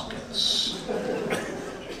sockets.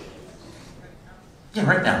 Yeah,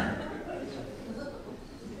 right now.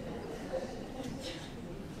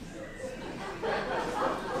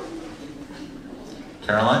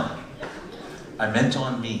 Caroline, I meant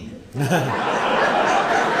on me.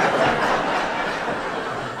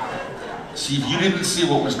 See, if you didn't see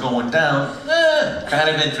what was going down, kind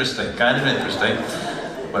of interesting, kind of interesting.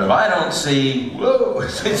 But if I don't see, whoa,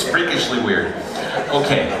 it's freakishly weird.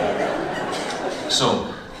 Okay,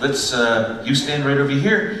 so let's, you stand right over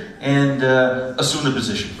here and assume the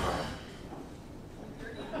position.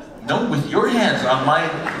 No, with your hands on my,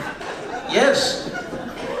 yes.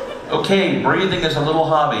 Okay, breathing is a little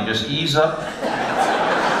hobby, just ease up.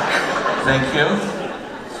 Thank you.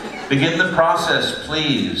 Begin the process,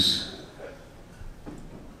 please.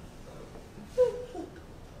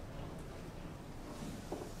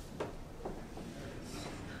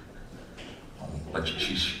 But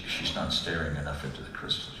she's not staring enough into the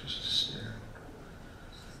crystal. She's just staring.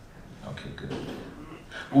 Okay, good.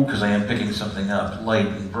 Ooh, because I am picking something up, light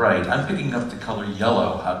and bright. I'm picking up the color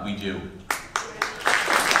yellow. How'd we do?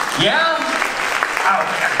 Yeah?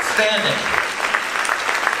 Outstanding.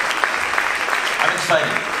 I'm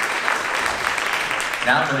excited.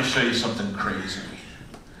 Now I'm going to show you something crazy.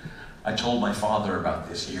 I told my father about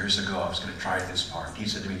this years ago. I was going to try this part. He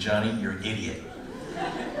said to me, Johnny, you're an idiot.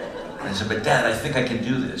 And I said, but Dad, I think I can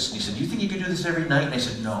do this. And he said, do you think you can do this every night? And I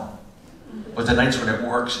said, no. But the nights when it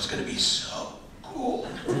works, it's going to be so cool.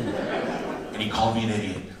 And he called me an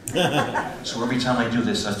idiot. So every time I do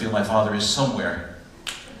this, I feel my father is somewhere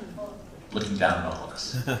looking down at all of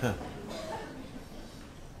us.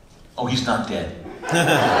 Oh, he's not dead.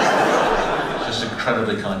 Just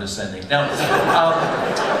incredibly condescending. Now,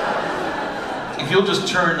 if you'll just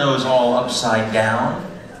turn those all upside down,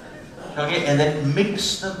 okay, and then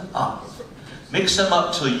mix them up. Mix them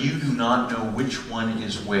up till you do not know which one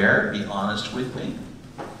is where. Be honest with me.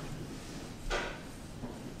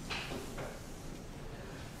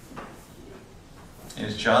 And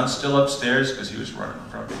is John still upstairs? Because he was running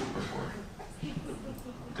from me before.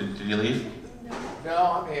 Did he leave?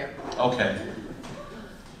 No, I'm here. Okay.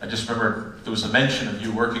 I just remember there was a mention of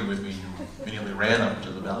you working with me. You immediately ran up to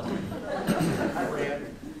the balcony. I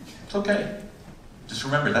ran. It's okay. Just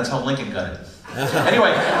remember, that's how Lincoln got it.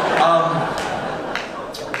 Anyway,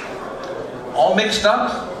 all mixed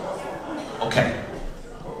up? Okay.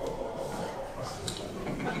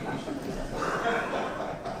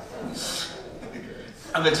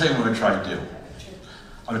 I'm going to tell you what I'm going to try to do.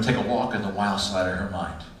 I'm going to take a walk in the wild side of her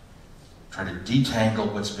mind. Try to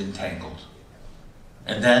detangle what's been tangled.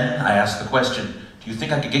 And then I ask the question, do you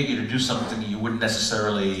think I could get you to do something you wouldn't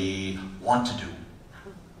necessarily want to do?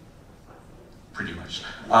 Pretty much.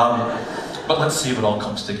 But let's see if it all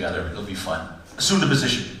comes together. It'll be fun. Assume the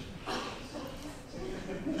position.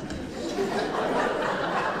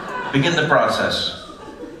 Begin the process.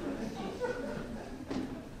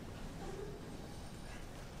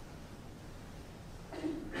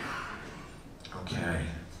 Okay.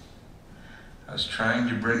 I was trying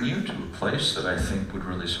to bring you to a place that I think would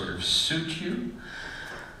really sort of suit you.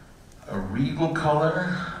 A regal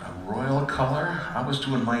color, a royal color. I was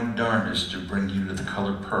doing my darndest to bring you to the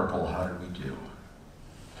color purple. How did we do?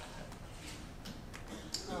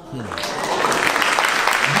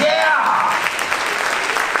 Yeah!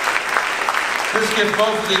 Let's give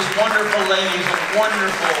both of these wonderful ladies a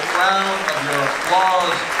wonderful round of your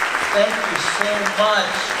applause. Thank you so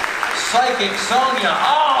much. Psychic Sonia.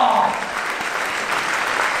 Oh!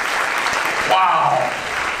 Wow.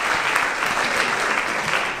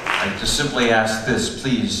 I just simply ask this,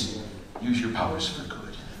 please use your powers for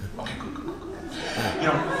good. Okay, good, good, good, good. You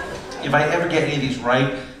know, if I ever get any of these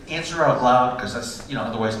right, answer out loud, because that's, you know,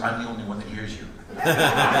 otherwise I'm the only one that hears you.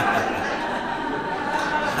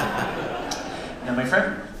 Now, my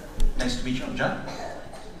friend, nice to meet you. I'm John.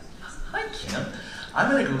 Hi, Kim. I'm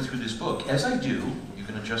going to go through this book. As I do, you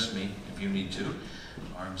can adjust me if you need to.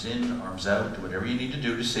 Arms in, arms out, do whatever you need to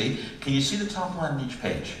do to see. Can you see the top line on each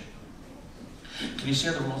page? Can you see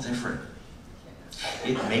how they're all different?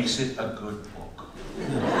 It makes it a good book.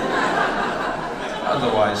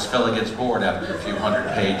 Otherwise, fella gets bored after a few hundred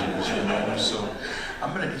pages, you know. So,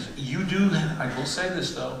 you do, I will say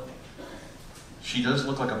this though, she does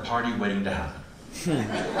look like a party waiting to happen.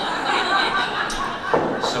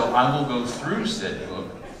 So I will go through said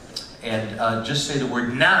book and just say the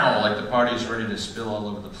word now like the party is ready to spill all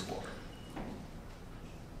over the floor.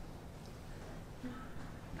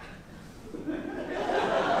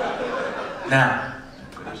 Now,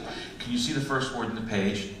 can you see the first word in the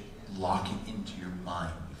page? Lock it into your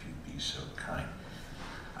mind, if you'd be so kind.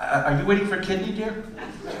 Are you waiting for a kidney, dear?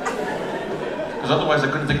 Because otherwise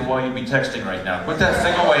I couldn't think of why you'd be texting right now. Put that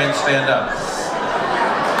thing away and stand up.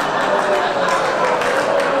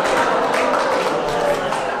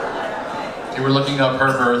 You were looking up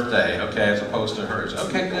her birthday, okay, as opposed to hers.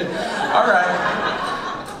 Okay, good. All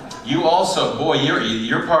right. You also, boy,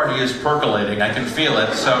 your party is percolating. I can feel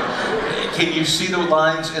it. So, can you see the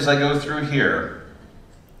lines as I go through here?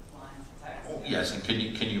 Oh, yes, and can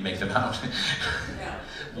you make them out?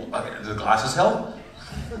 The glasses help?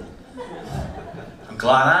 I'm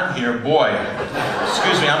glad I'm here, boy.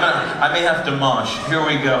 Excuse me, I may have to mosh. Here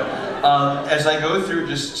we go. As I go through,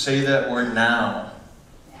 just say that word now.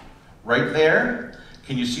 Right there.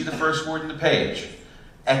 Can you see the first word in the page?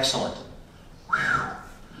 Excellent. Whew.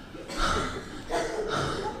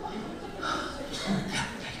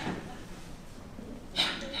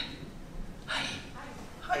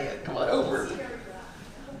 Hi, come on over.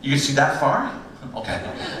 You can see that far? Okay.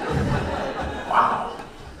 Wow.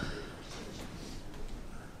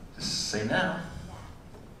 Just say now.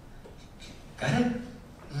 Got it?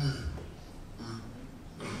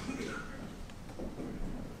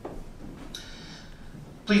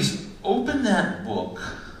 Please open that book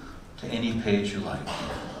to any page you like.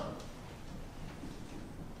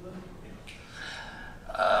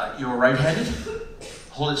 You're right-handed.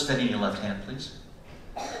 Hold it steady in your left hand, please.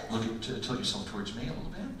 Tilt yourself towards me a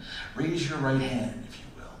little bit. Raise your right hand, if you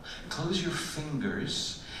will. Close your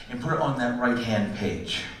fingers and put it on that right-hand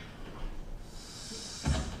page.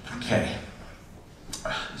 Okay.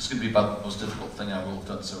 This is going to be about the most difficult thing I will have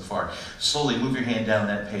done so far. Slowly move your hand down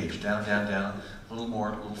that page. Down, down, down. A little more,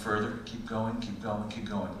 a little further. Keep going, keep going, keep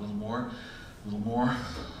going. A little more, a little more, a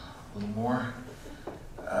little more.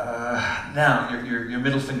 Now, your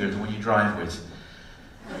middle finger, the one you drive with.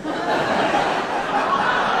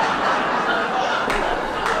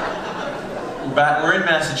 We're in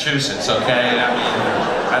Massachusetts, okay? I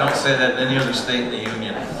mean, I don't say that in any other state in the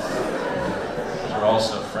Union. We're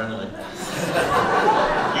also friendly.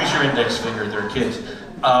 Use your index finger, they're kids.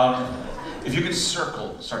 If you could start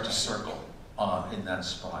to circle in that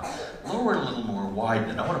spot. Lower it a little more, widen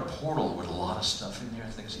it. I want a portal with a lot of stuff in there,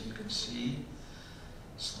 things that you can see.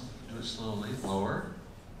 Do it slowly. Lower,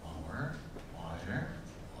 lower, wider,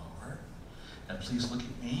 lower. Now please look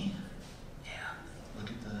at me. Yeah,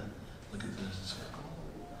 look at the circle.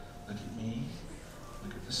 Look at me.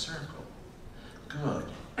 Look at the circle. Good.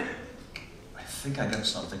 I think I got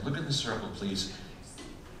something. Look at the circle, please.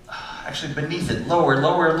 Actually, beneath it. Lower,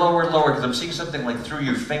 lower, lower, lower, because I'm seeing something like through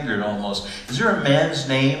your finger almost. Is there a man's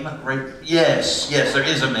name right? Yes, yes, there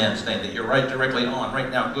is a man's name that you're right directly on right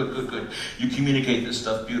now. Good, good, good. You communicate this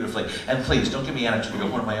stuff beautifully. And please, don't give me attitude. I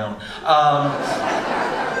got one of my own.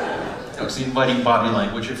 It's the inviting body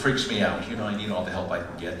language. It freaks me out. You know, I need all the help I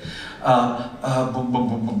can get. Boom, boom,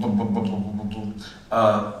 boom, boom, boom, boom, boom, boom, boom, boom.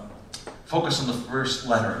 Focus on the first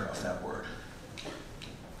letter of that word.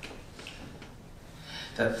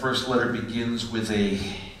 That first letter begins with a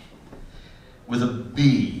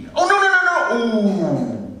B. Oh, no, no, no, no!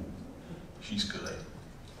 Ooh! She's good.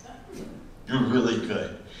 You're really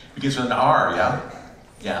good. Begins with an R, yeah?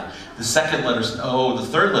 Yeah, the second letter's an O, the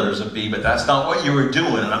third letter's a B, but that's not what you were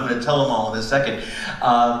doing, and I'm going to tell them all in a second.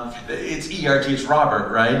 It's E-R-T, it's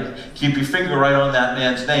Robert, right? Keep your finger right on that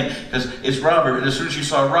man's name, because it's Robert, and as soon as you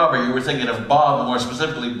saw Robert, you were thinking of Bob, and more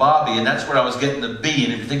specifically Bobby, and that's where I was getting the B,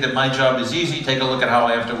 and if you think that my job is easy, take a look at how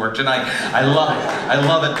I have to work tonight. I love it, I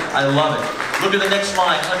love it, I love it. Look at the next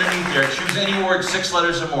line underneath there. Choose any word, 6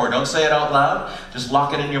 letters or more. Don't say it out loud, just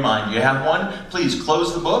lock it in your mind. You have one? Please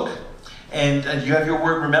close the book. And you have your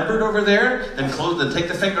word remembered over there, then take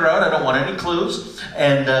the finger out. I don't want any clues.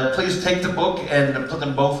 And please take the book and put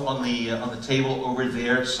them both on the table over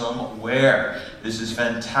there somewhere. This is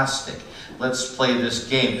fantastic. Let's play this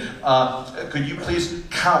game. Could you please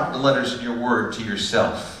count the letters in your word to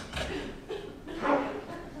yourself?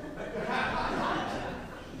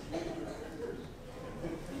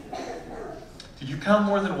 Did you count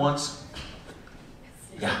more than once?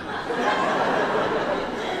 Yeah.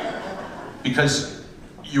 Because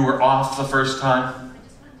you were off the first time?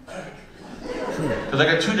 Because I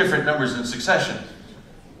got 2 different numbers in succession.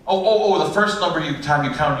 The first time you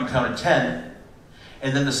counted 10.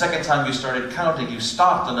 And then the second time you started counting, you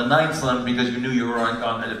stopped on the 9th one because you knew you were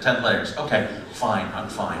on 10 letters. Okay, fine, I'm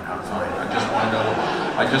fine. I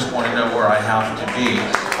just want to know where I have to be.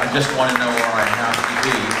 I just want to know where I have to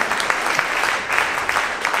be.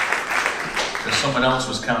 Because someone else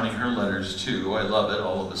was counting her letters too. I love it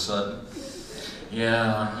all of a sudden.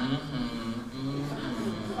 Yeah.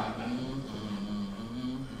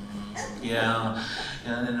 Yeah.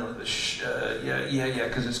 Yeah,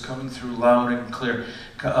 because it's coming through loud and clear.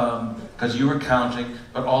 Because you were counting,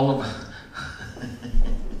 but all of...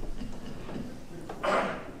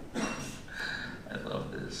 I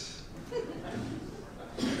love this.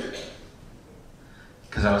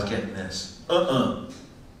 Because I was getting this.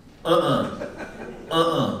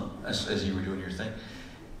 As you were doing your thing.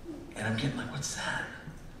 And I'm getting like, what's that?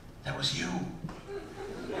 That was you.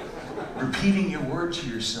 Repeating your word to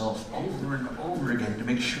yourself over and over again to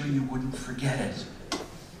make sure you wouldn't forget it.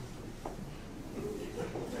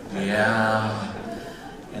 Yeah.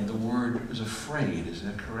 And the word is afraid, is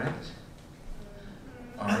that correct?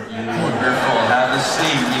 Aren't you wonderful? Have a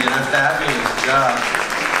seat. You did a fabulous job.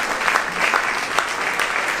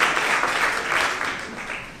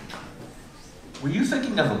 Were you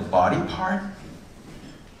thinking of a body part?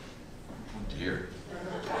 Oh dear.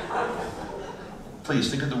 Please,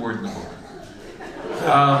 think of the word in the book.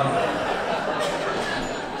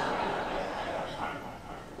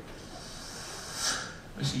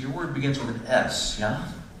 Let me see, your word begins with an S, yeah?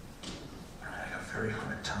 I have a very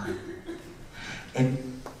hard time.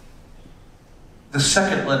 And the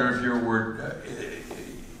second letter of your word,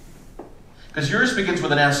 because yours begins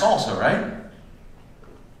with an S also, right?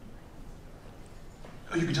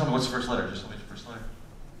 Oh, you can tell me what's the first letter. Just tell me the first letter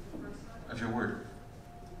of your word.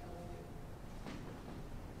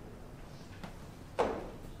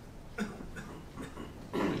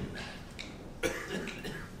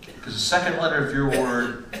 Because the second letter of your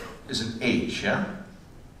word is an H, yeah?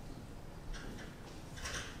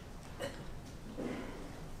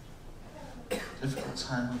 Difficult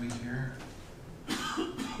time over here.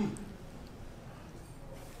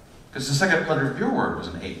 Because the second letter of your word was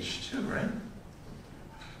an H too, right?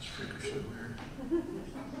 It's freakishly weird.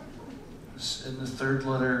 And the third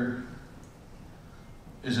letter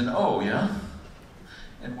is an O, yeah?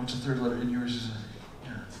 And what's the third letter in yours is a,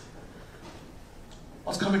 yeah.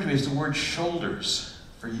 What's coming to me is the word shoulders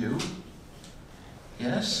for you.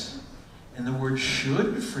 Yes? And the word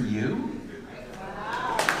should for you.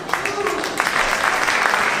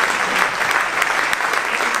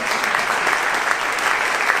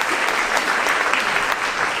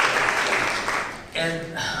 And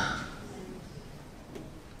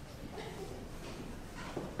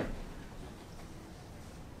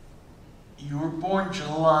you were born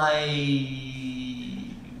July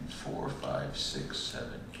 4, 5, 6, 7,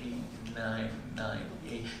 8, 9,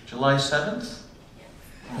 8. July 7th?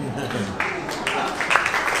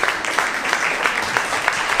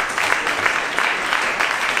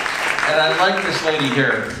 And I like this lady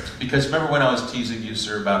here, because remember when I was teasing you,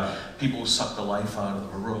 sir, about people who suck the life out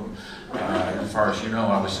of a room? As far as you know,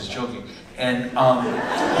 I was just joking. And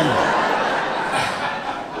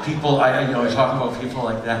people, I talk about people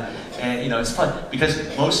like that, and it's fun because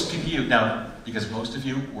most of you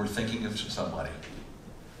were thinking of somebody.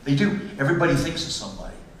 They do. Everybody thinks of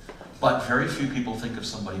somebody, but very few people think of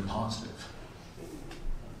somebody positive.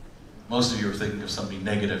 Most of you were thinking of somebody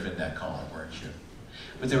negative in that column, weren't you?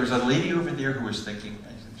 But there was a lady over there who was thinking.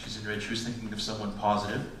 She's in red. She was thinking of someone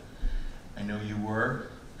positive. I know you were.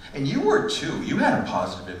 And you were too. You had a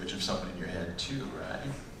positive image of someone in your head too, right?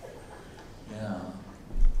 Yeah.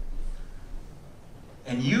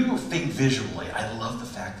 And you think visually. I love the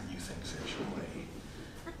fact that you think visually.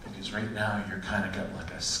 Because right now you're kind of got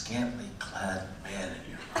like a scantily clad man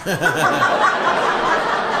in you.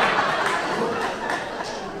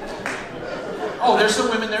 Oh, there's some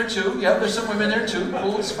women there too. Yeah, there's some women there too.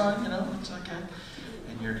 Cool, it's fine, you know, it's okay.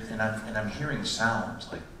 And I'm hearing sounds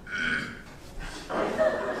like,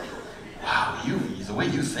 wow, the way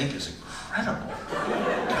you think is incredible.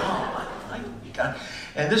 God, my God.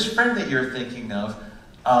 And this friend that you're thinking of,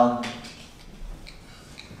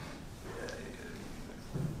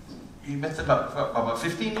 you met them about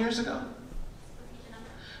 15 years ago?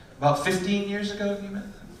 About 15 years ago you met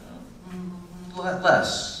them?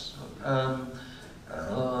 Less. 11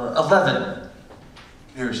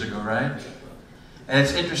 years ago, right? And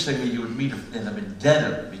it's interesting that you would meet them in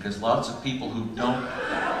Dedham, because lots of people who don't,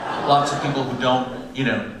 you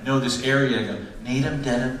know this area go, Needham,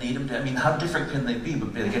 Dedham, Needham, Dedham. I mean, how different can they be?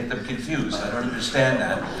 But they get them confused. I don't understand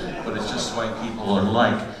that, but it's just the way people are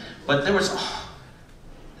like. But there's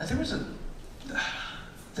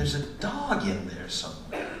a dog in there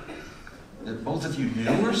somewhere that both of you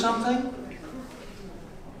knew or something?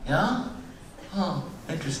 Yeah? Oh,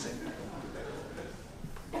 interesting.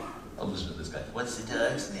 I'll listen to this guy. What's the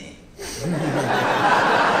dog's name? I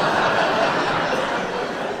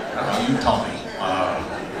don't know, you tell me.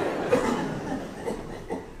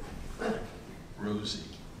 Rosie.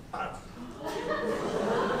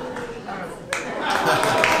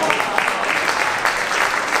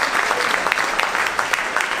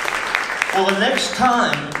 Well, the next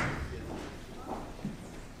time,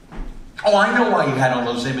 oh, I know why you had all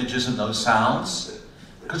those images and those sounds.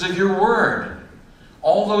 Because of your word.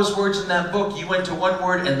 All those words in that book, you went to one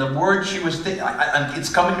word, and the word she was thinking, it's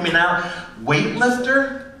coming to me now,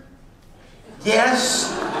 weightlifter? Yes?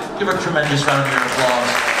 Give her a tremendous round of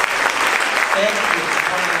applause. Thank you for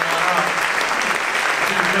coming on. You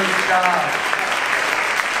did a great job.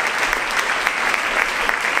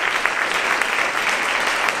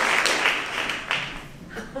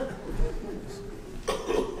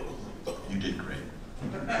 You did great.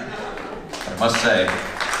 I must say,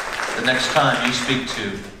 the next time you speak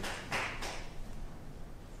to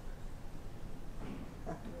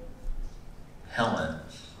Helen,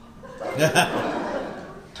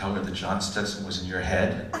 tell her that John Stetson was in your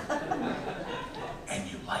head and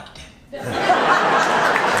you liked it.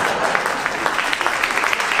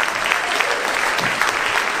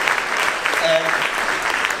 And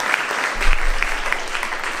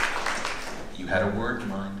you had a word in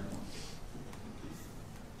mind.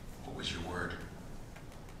 What was your word?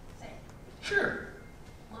 Sure.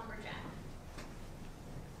 Lumberjack.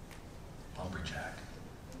 Lumberjack.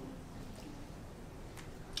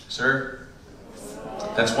 Sir,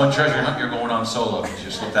 that's one treasure hunt you're going on solo.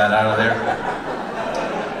 Just get that out of there.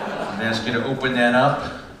 I'm going to ask you to open that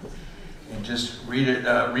up and just read it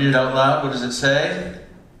out loud. What does it say?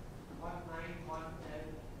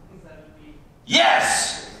 191L7B.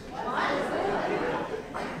 Yes!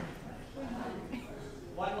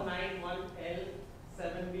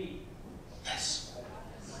 191L7B. Yes.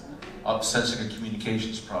 I'm sensing a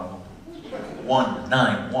communications problem.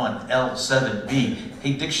 191L7B.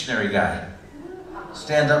 Hey, dictionary guy.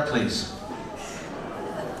 Stand up, please.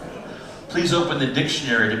 Please open the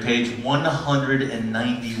dictionary to page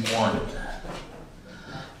 191.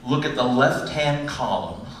 Look at the left-hand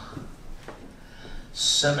column.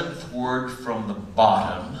 Seventh word from the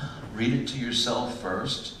bottom. Read it to yourself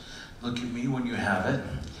first. Look at me when you have it.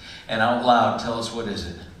 And out loud, tell us, what is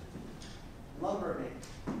it? Lumberman.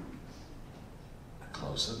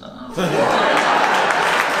 Close enough.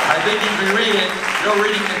 I think you can read it. You're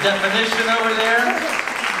reading the definition over there.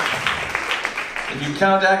 If you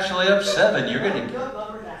count actually up 7, you're going to...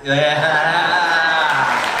 Yeah.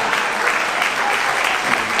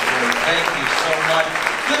 Thank you so much.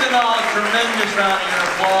 Give them all a tremendous round of your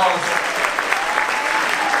applause.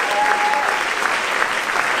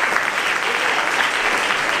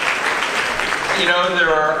 You know, there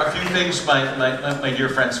are a few things, my dear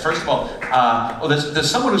friends. First of all, there's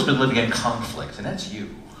someone who's been living in conflict, and that's you.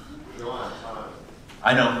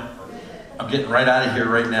 I know. I'm getting right out of here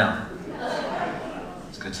right now.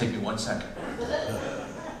 It's going to take me 1 second.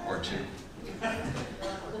 Or 2.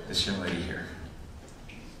 This young lady here.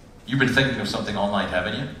 You've been thinking of something all night,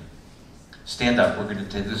 haven't you? Stand up. We're going to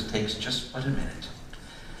take this. Takes just about a minute.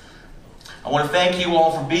 I want to thank you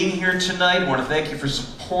all for being here tonight. I want to thank you for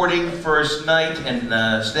supporting First Night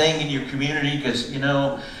and staying in your community, because, you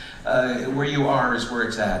know, where you are is where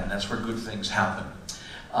it's at, and that's where good things happen.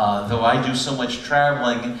 Though I do so much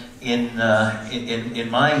traveling in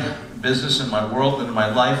my business and my world and in my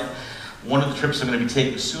life,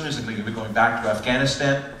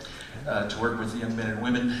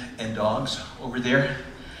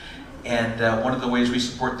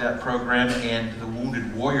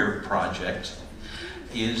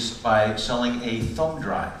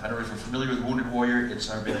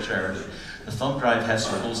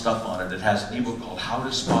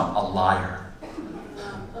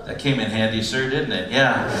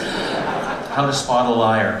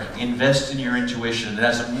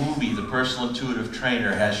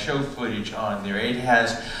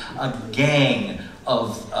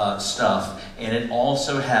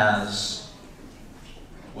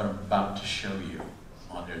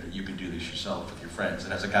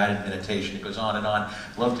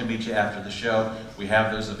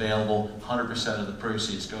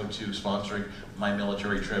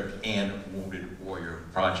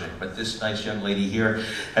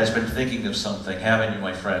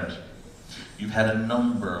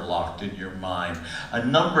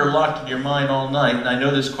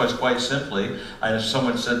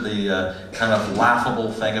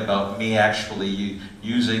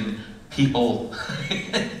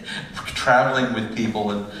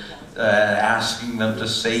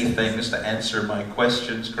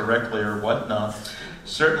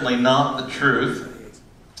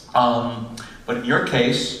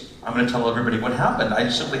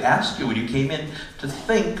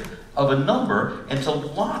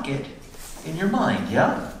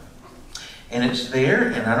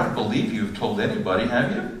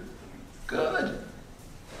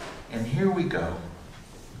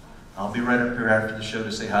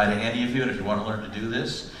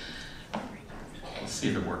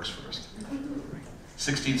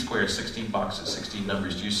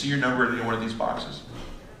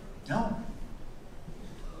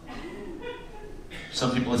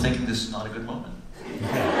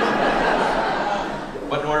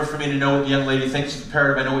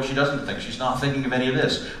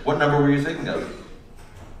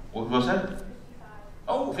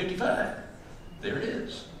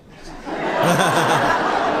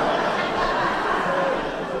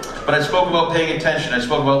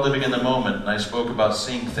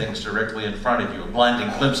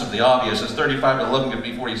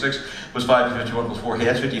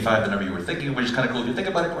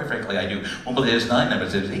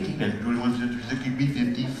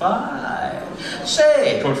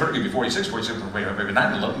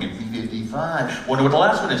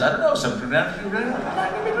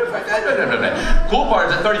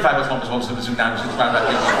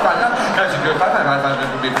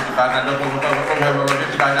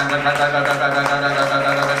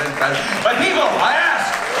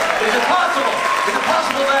 ask, is it possible? Is it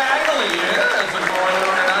possible diagonally? Yes, it's more than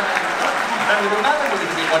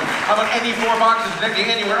how about any 4 boxes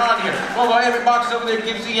anywhere on here? Well, every box over there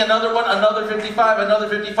gives you another one, another 55, another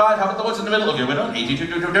 55. How about the ones in the middle? Okay, we don't. 82,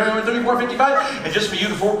 34, 55. And just for you,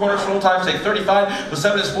 the 4 corners roll time, say 35 plus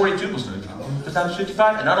 7 is 42 plus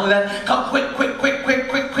 55. And not only that, come quick,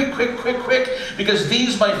 because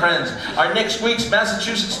these, my friends, are next week's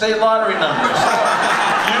Massachusetts State Lottery numbers.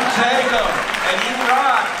 You take them and you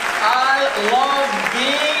rock. I love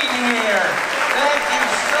being here. Thank you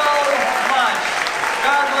so much.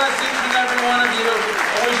 God bless each and every one of you.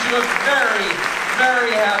 I wish you a very,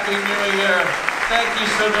 very happy New Year. Thank you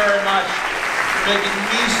so very much for making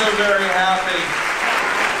me so very happy.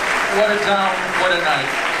 What a time, what a night.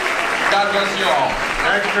 God bless you all.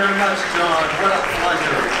 Thank you very much, John. What a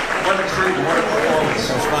pleasure. What a treat. What a performance.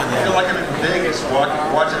 I feel like I'm in Vegas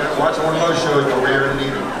watching one of those shows over here in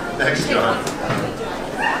Needham. Thanks, John.